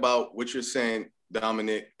 thinking about what you're saying,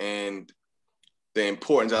 Dominic, and the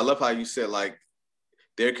importance. I love how you said, like,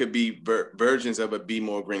 there could be versions of a Be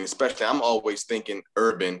More Green, especially I'm always thinking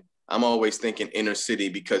urban. I'm always thinking inner city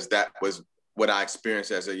because that was what I experienced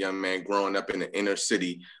as a young man growing up in the inner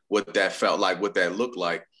city, what that felt like, what that looked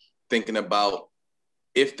like, thinking about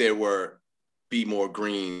if there were Be More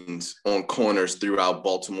Greens on corners throughout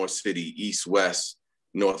Baltimore City, east, west,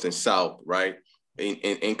 north, and south, right?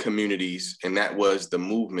 In communities. And that was the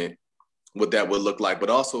movement, what that would look like, but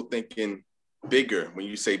also thinking bigger. When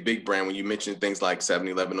you say big brand, when you mention things like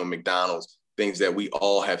 7-Eleven or McDonald's, things that we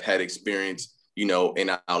all have had experience, you know,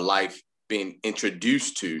 in our life being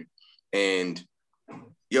introduced to. And,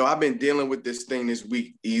 yo, I've been dealing with this thing this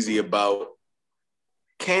week, Easy, about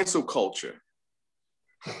cancel culture,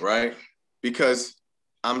 right? Because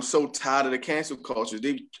I'm so tired of the cancel culture.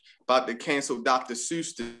 They about to cancel Dr.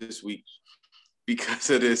 Seuss this week because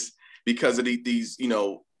of these, you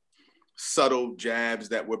know, subtle jabs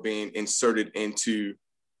that were being inserted into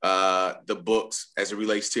the books as it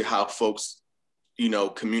relates to how folks, you know,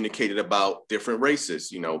 communicated about different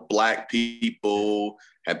races. You know, Black people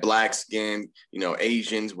had black skin, you know,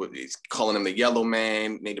 Asians, calling them the yellow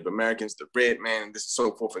man, Native Americans, the red man, and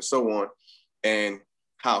so forth and so on. And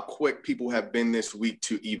how quick people have been this week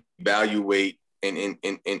to evaluate and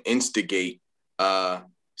instigate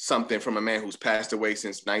something from a man who's passed away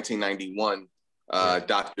since 1991.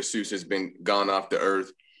 Dr. Seuss has been gone off the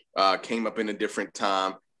earth, came up in a different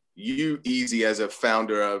time. You, Easy, as a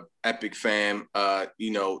founder of Epic Fam,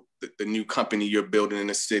 you know, the new company you're building in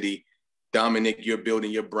the city. Dominic, you're building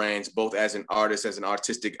your brands, both as an artist, as an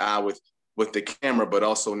artistic eye with the camera, but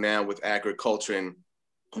also now with agriculture. And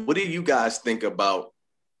what do you guys think about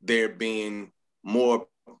there being more,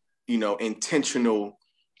 you know, intentional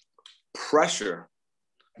pressure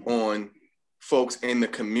on folks in the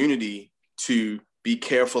community to be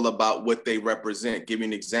careful about what they represent? Give you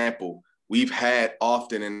an example. We've had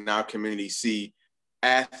often in our community see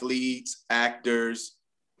athletes, actors,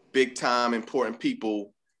 big time important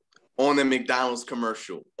people on the McDonald's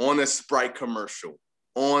commercial, on the Sprite commercial,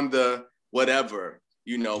 on the whatever,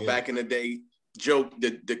 you know, back in the day,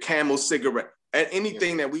 the Camel cigarette, and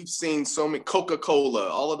anything that we've seen so many,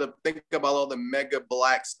 Coca-Cola, think about all the mega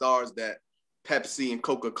Black stars that Pepsi and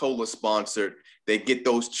Coca-Cola sponsored. They get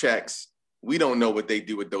those checks We don't know what they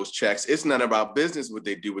do with those checks. It's none of our business what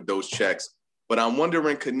they do with those checks. But I'm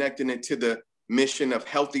wondering, connecting it to the mission of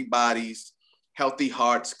healthy bodies, healthy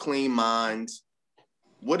hearts, clean minds.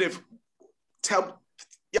 What if,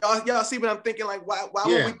 y'all see what I'm thinking? Like, why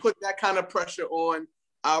would we put that kind of pressure on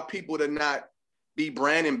our people to not be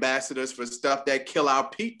brand ambassadors for stuff that kill our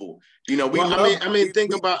people? You know,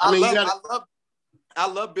 I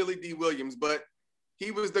love Billy D. Williams, but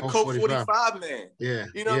he was the Coke 45 man. Yeah.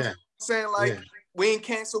 You know what I'm saying? Like, we ain't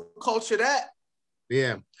cancel culture that.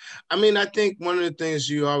 Yeah. I mean, I think one of the things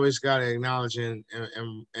you always got to acknowledge and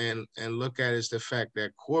look at is the fact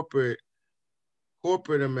that corporate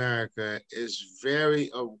America is very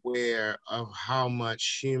aware of how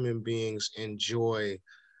much human beings enjoy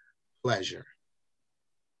pleasure.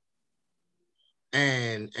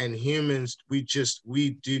 And humans,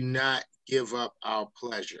 we do not give up our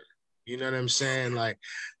pleasure. You know what I'm saying? Like,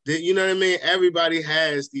 you know what I mean? Everybody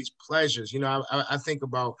has these pleasures. You know, I think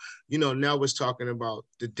about, you know, Nell was talking about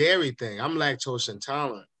the dairy thing. I'm lactose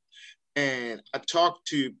intolerant. And I talk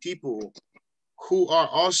to people who are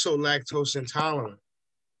also lactose intolerant,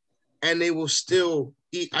 and they will still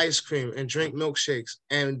eat ice cream and drink milkshakes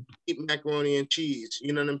and eat macaroni and cheese.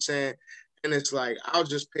 You know what I'm saying? And it's like, I'll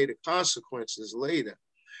just pay the consequences later.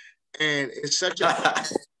 And it's such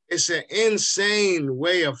it's an insane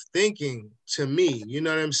way of thinking to me. You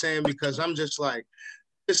know what I'm saying? Because I'm just like,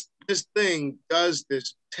 this thing does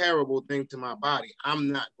this terrible thing to my body.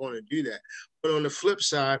 I'm not going to do that. But on the flip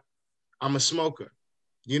side, I'm a smoker.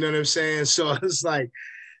 You know what I'm saying? So it's like,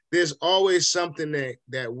 there's always something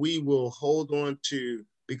that we will hold on to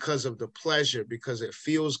because of the pleasure, because it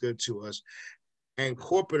feels good to us. And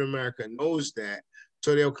corporate America knows that.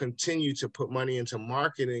 So they'll continue to put money into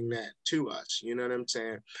marketing that to us. You know what I'm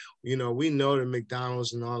saying? You know, we know that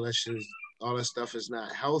McDonald's and all that shit, all that stuff is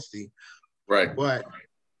not healthy. Right. But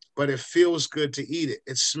it feels good to eat it.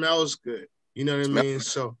 It smells good. You know what I mean?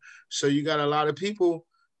 So you got a lot of people,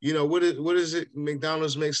 you know, what is it?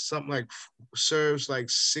 McDonald's makes something like, serves like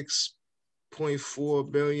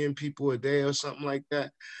 6.4 billion people a day or something like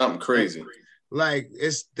that. Something crazy. Like,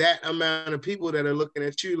 it's that amount of people that are looking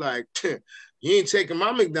at you like, you ain't taking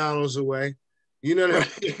my McDonald's away. You know what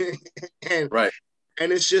I mean?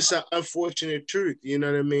 And it's just an unfortunate truth, you know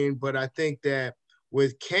what I mean? But I think that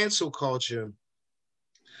with cancel culture,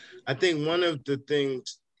 I think one of the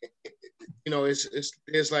things, you know,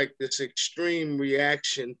 there's like this extreme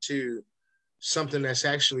reaction to something that's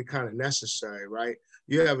actually kind of necessary, right?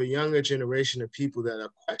 You have a younger generation of people that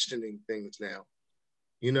are questioning things now.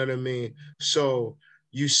 You know what I mean? So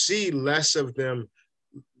you see less of them,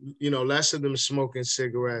 you know, less of them smoking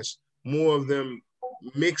cigarettes, more of them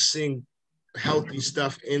mixing healthy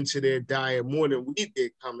stuff into their diet, more than we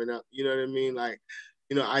did coming up. You know what I mean? Like,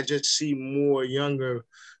 you know, I just see more younger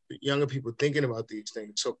people thinking about these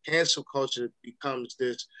things. So cancel culture becomes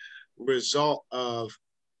this result of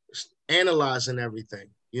analyzing everything.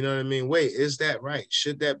 You know what I mean? Wait, is that right?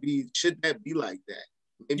 Should that be like that?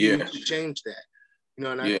 Maybe we should change that. You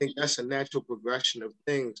know, and I think that's a natural progression of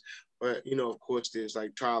things. But, you know, of course, there's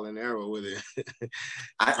like trial and error with it.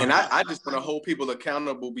 I just want to hold people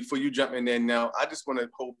accountable before you jump in there now. I just want to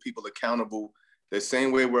hold people accountable the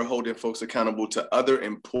same way we're holding folks accountable to other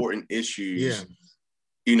important issues. Yeah.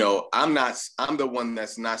 You know, I'm the one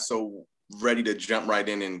that's not so ready to jump right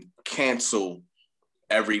in and cancel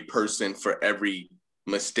every person for every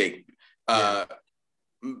mistake.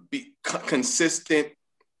 Consistent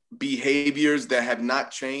behaviors that have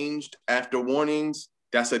not changed after warnings,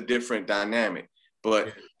 that's a different dynamic.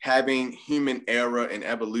 But having human error and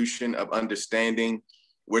evolution of understanding,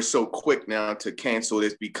 we're so quick now to cancel.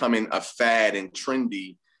 It's becoming a fad and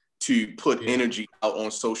trendy to put energy out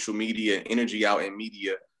on social media, energy out in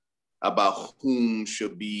media about whom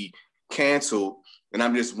should be canceled. And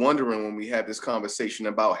I'm just wondering, when we have this conversation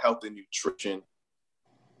about health and nutrition,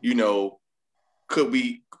 you know, could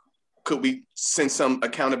we send some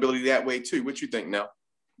accountability that way too? What you think, Nell?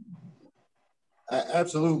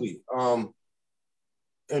 Absolutely.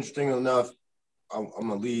 Interesting enough, I'm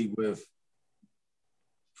gonna lead with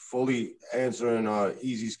fully answering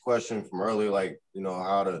Easy's question from earlier, like, you know,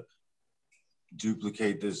 how to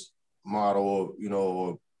duplicate this model of, you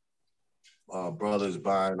know, brothers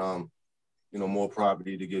buying you know, more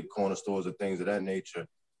property to get corner stores or things of that nature.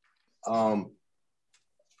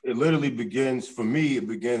 It literally begins, for me, it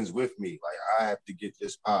begins with me. Like, I have to get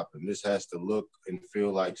this popping. This has to look and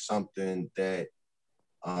feel like something that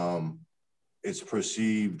it's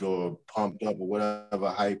perceived or pumped up or whatever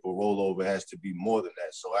hype or rollover. Has to be more than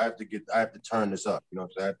that. So I have to turn this up, you know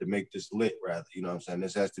what I'm saying? I have to make this lit, rather, you know what I'm saying?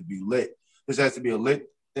 This has to be lit. This has to be a lit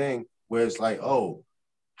thing where it's like, oh,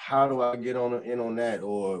 how do I get in on that?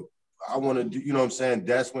 Or I want to do, you know what I'm saying?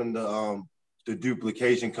 That's when the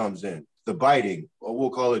duplication comes in, the biting, or we'll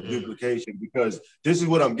call it duplication, because this is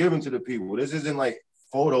what I'm giving to the people. This isn't like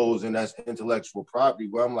photos and that's intellectual property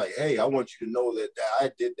where I'm like, hey, I want you to know that I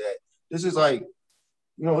did that. This is like,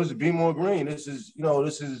 you know, this is Be More Green. This is, you know,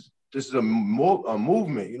 this is a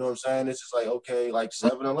movement, you know what I'm saying? This is like, okay, like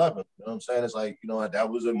 7-Eleven, you know what I'm saying? It's like, you know, that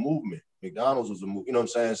was a movement. McDonald's was a movement, you know what I'm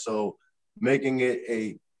saying? So making it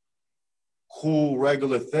a cool,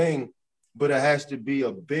 regular thing, but it has to be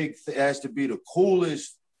a big thing. It has to be the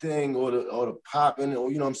coolest thing or the popping,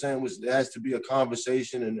 or, you know what I'm saying? It has to be a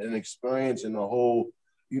conversation and an experience and a whole,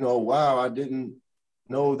 you know, wow, I didn't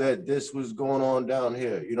know that this was going on down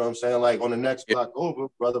here. You know what I'm saying? Like on the next block over,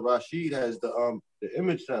 Brother Rashid has the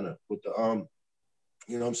Image Center with the,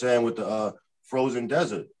 you know what I'm saying, with the frozen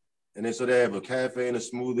desert. And then so they have a cafe and a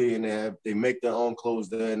smoothie, and they make their own clothes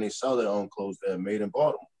there, and they sell their own clothes there, made in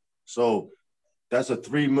Baltimore. So that's a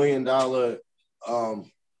 $3 million,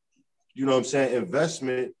 you know what I'm saying,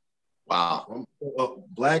 investment. Wow.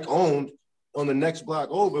 Black owned. On the next block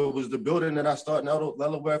over was the building that I started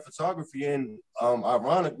Delaware photography in.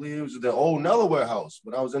 Ironically, it was the old Delaware house,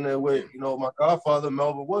 but I was in there with, you know, my godfather,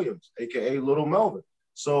 Melvin Williams, AKA Little Melvin.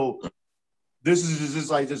 So this is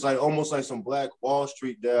just like almost like some Black Wall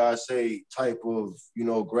Street, dare I say, type of, you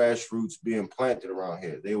know, grassroots being planted around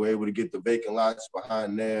here. They were able to get the vacant lots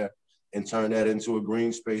behind there and turn that into a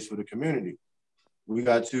green space for the community. We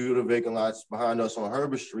got 2 of the vacant lots behind us on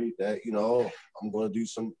Herbert Street that, you know, I'm going to do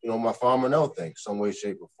some, you know, my Farmer Nell thing, some way,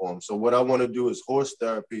 shape, or form. So what I want to do is horse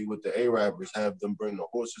therapy with the Arabs, have them bring the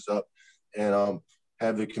horses up and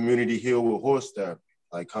have the community heal with horse therapy,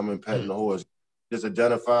 like come and petting the horse, just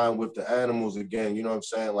identifying with the animals again. You know what I'm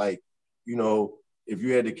saying? Like, you know, if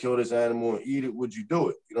you had to kill this animal and eat it, would you do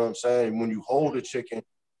it? You know what I'm saying? When you hold a chicken,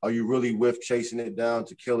 are you really with chasing it down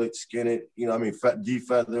to kill it, skin it, you know what I mean,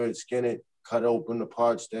 defeather it, skin it, cut open the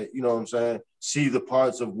parts that, you know what I'm saying, see the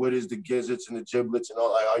parts of what is the gizzards and the giblets and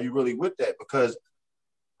all, like, are you really with that? Because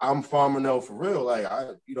I'm Farmer Nell for real. Like,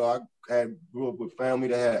 I grew up with family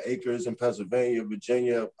that had acres in Pennsylvania,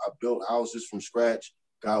 Virginia. I built houses from scratch,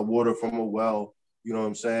 got water from a well, you know what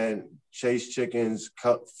I'm saying, chased chickens,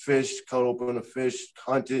 cut open a fish,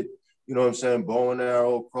 hunted, you know what I'm saying, bow and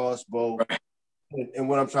arrow, crossbow. Right. And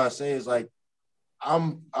what I'm trying to say is, like,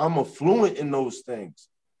 I'm affluent in those things.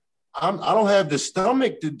 I don't have the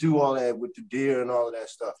stomach to do all that with the deer and all of that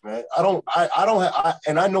stuff, man.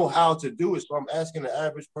 And I know how to do it. So I'm asking the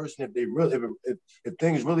average person, if they really, if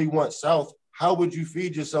things really went south, how would you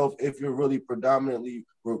feed yourself if you're really predominantly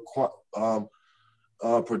required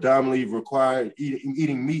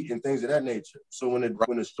eating meat and things of that nature? So when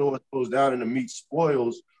the store goes down and the meat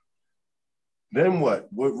spoils, then what?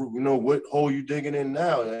 What hole you digging in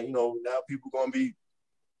now? And, you know, now people gonna be,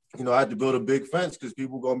 you know, I had to build a big fence because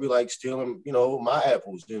people are going to be like stealing, you know, my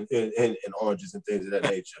apples and oranges and things of that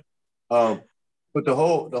nature. But the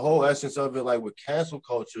whole essence of it, like with cancel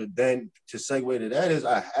culture, then to segue to that is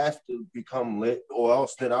I have to become lit, or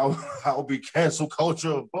else then I'll be cancel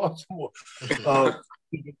culture of Baltimore. To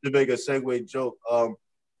make a segue joke.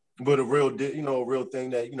 But a real thing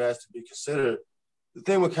that, you know, has to be considered. The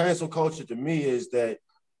thing with cancel culture to me is that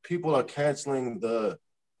people are canceling the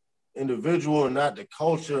individual and not the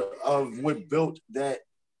culture of what built that.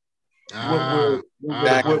 What we're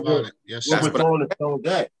throwing the stones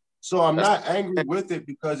at. So I'm not angry with it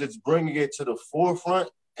because it's bringing it to the forefront,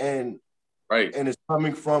 and it's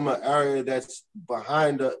coming from an area that's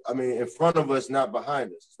behind us. I mean, in front of us, not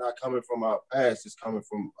behind us. It's not coming from our past. It's coming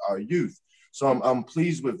from our youth. So I'm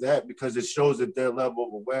pleased with that because it shows that their level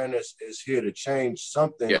of awareness is here to change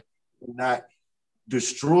something, not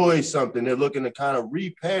destroy something. They're looking to kind of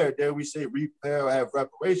repair. There we say repair or have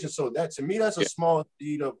reparation. So that, to me, that's a small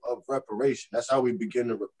seed of reparation. That's how we begin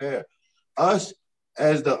to repair. Us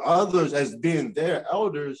as the others, as being their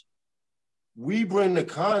elders, we bring the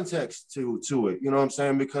context to it. You know what I'm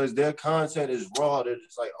saying? Because their content is raw. That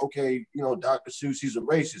it's like, okay, you know, Dr. Seuss, he's a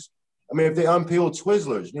racist. I mean, if they unpeel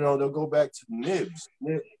Twizzlers, you know, they'll go back to nibs.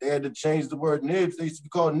 They had to change the word nibs. They used to be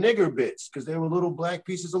called nigger bits because they were little black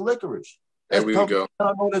pieces of licorice. There we go.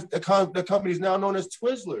 The company is now known as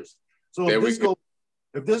Twizzlers. So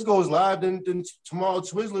if this goes live, then tomorrow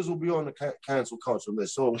Twizzlers will be on the cancel culture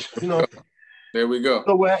list. So, you know. There we go.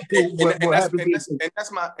 So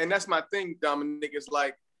that's my thing, Dominic. Is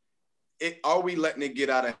like, are we letting it get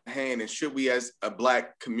out of hand? And should we, as a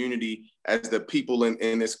Black community, as the people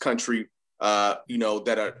in this country, you know,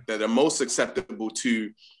 that are most acceptable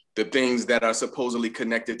to the things that are supposedly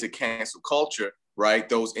connected to cancel culture, right?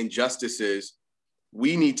 Those injustices,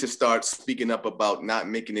 we need to start speaking up about not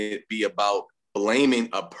making it be about blaming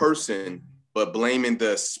a person, but blaming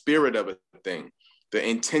the spirit of a thing, the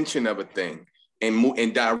intention of a thing,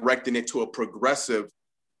 and directing it to a progressive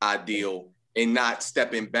ideal, and not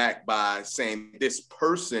stepping back by saying this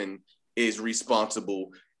person is responsible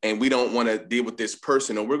and we don't want to deal with this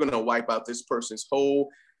person, or we're going to wipe out this person's whole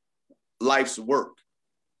life's work.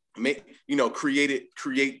 Create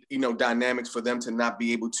dynamics for them to not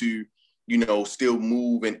be able to, still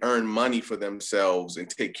move and earn money for themselves and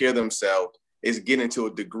take care of themselves, is getting to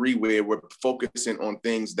a degree where we're focusing on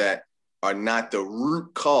things that are not the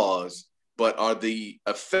root cause, but are the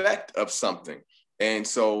effect of something. And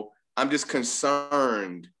so I'm just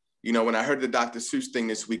concerned, when I heard the Dr. Seuss thing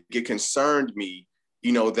this week, it concerned me,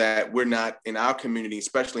 that we're not in our community,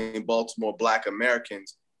 especially in Baltimore, Black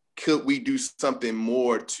Americans. Could we do something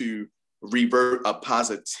more to revert a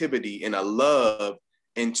positivity and a love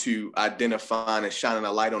into identifying and shining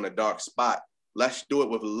a light on a dark spot? Let's do it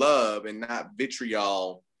with love and not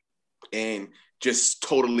vitriol and just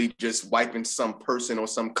totally just wiping some person or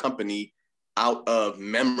some company out of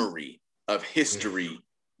memory, of history.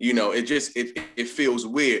 It feels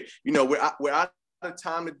weird. We're out of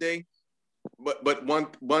time today, but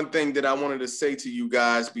one thing that I wanted to say to you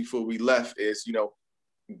guys before we left is,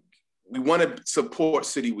 we want to support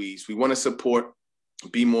City Weeds. We want to support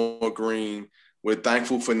Be More Green. We're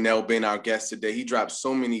thankful for Nell being our guest today. He dropped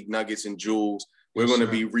so many nuggets and jewels. We're going to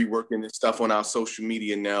be reworking this stuff on our social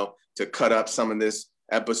media now to cut up some of this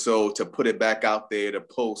episode, to put it back out there, to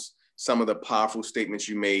post some of the powerful statements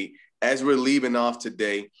you made. As we're leaving off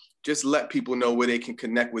today, just let people know where they can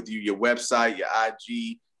connect with you, your website, your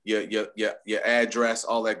IG, your address,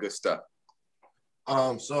 all that good stuff.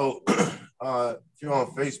 If you're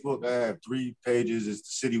on Facebook, I have 3 pages. It's the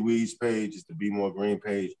City Weeds page, it's the Be More Green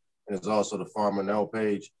page, and it's also the Farmer Nell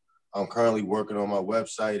page. I'm currently working on my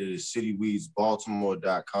website. It is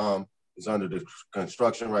cityweedsbaltimore.com. It's under the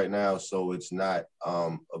construction right now, so it's not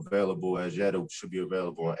available as yet. It should be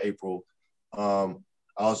available in April. I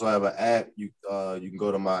also have an app. You can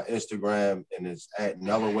go to my Instagram, and it's at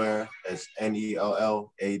Nellaware. That's Nellaware.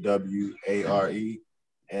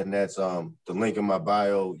 And that's the link in my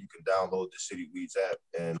bio. You can download the City Weeds app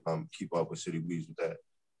and keep up with City Weeds with that.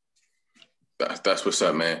 That's what's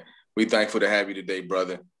up, man. We thankful to have you today,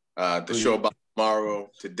 brother. The show about tomorrow,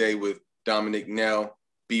 today with Dominic Nell,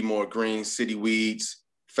 Be More Green, City Weeds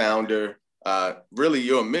founder. Really,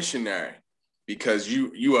 you're a missionary, because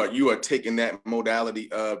you are taking that modality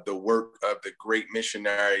of the work of the great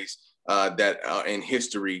missionaries that are in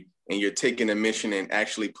history, and you're taking a mission and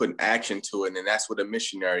actually putting action to it. And that's what a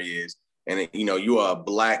missionary is. And, you are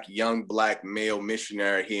a young black male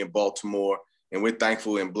missionary here in Baltimore. And we're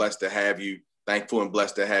thankful and blessed to have you. Thankful and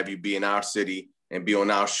blessed to have you be in our city and be on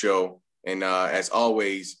our show. And as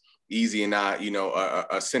always, Easy and I,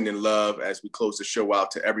 are sending love as we close the show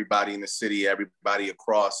out to everybody in the city, everybody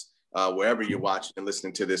across wherever you're watching and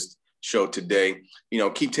listening to this show today.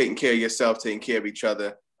 Keep taking care of yourself, taking care of each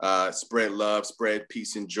other. Spread love, spread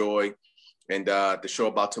peace and joy. And the show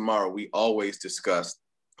about tomorrow, we always discuss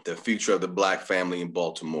the future of the Black family in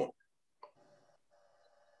Baltimore.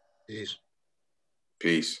 Peace.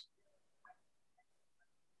 Peace.